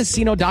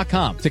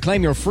ChumbaCasino.com to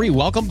claim your free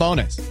welcome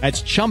bonus.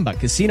 That's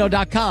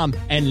ChumbaCasino.com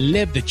and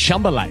live the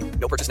Chumba life.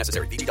 No purchase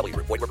necessary. VGW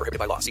Group. Void where prohibited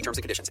by law. See terms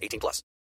and conditions. 18+.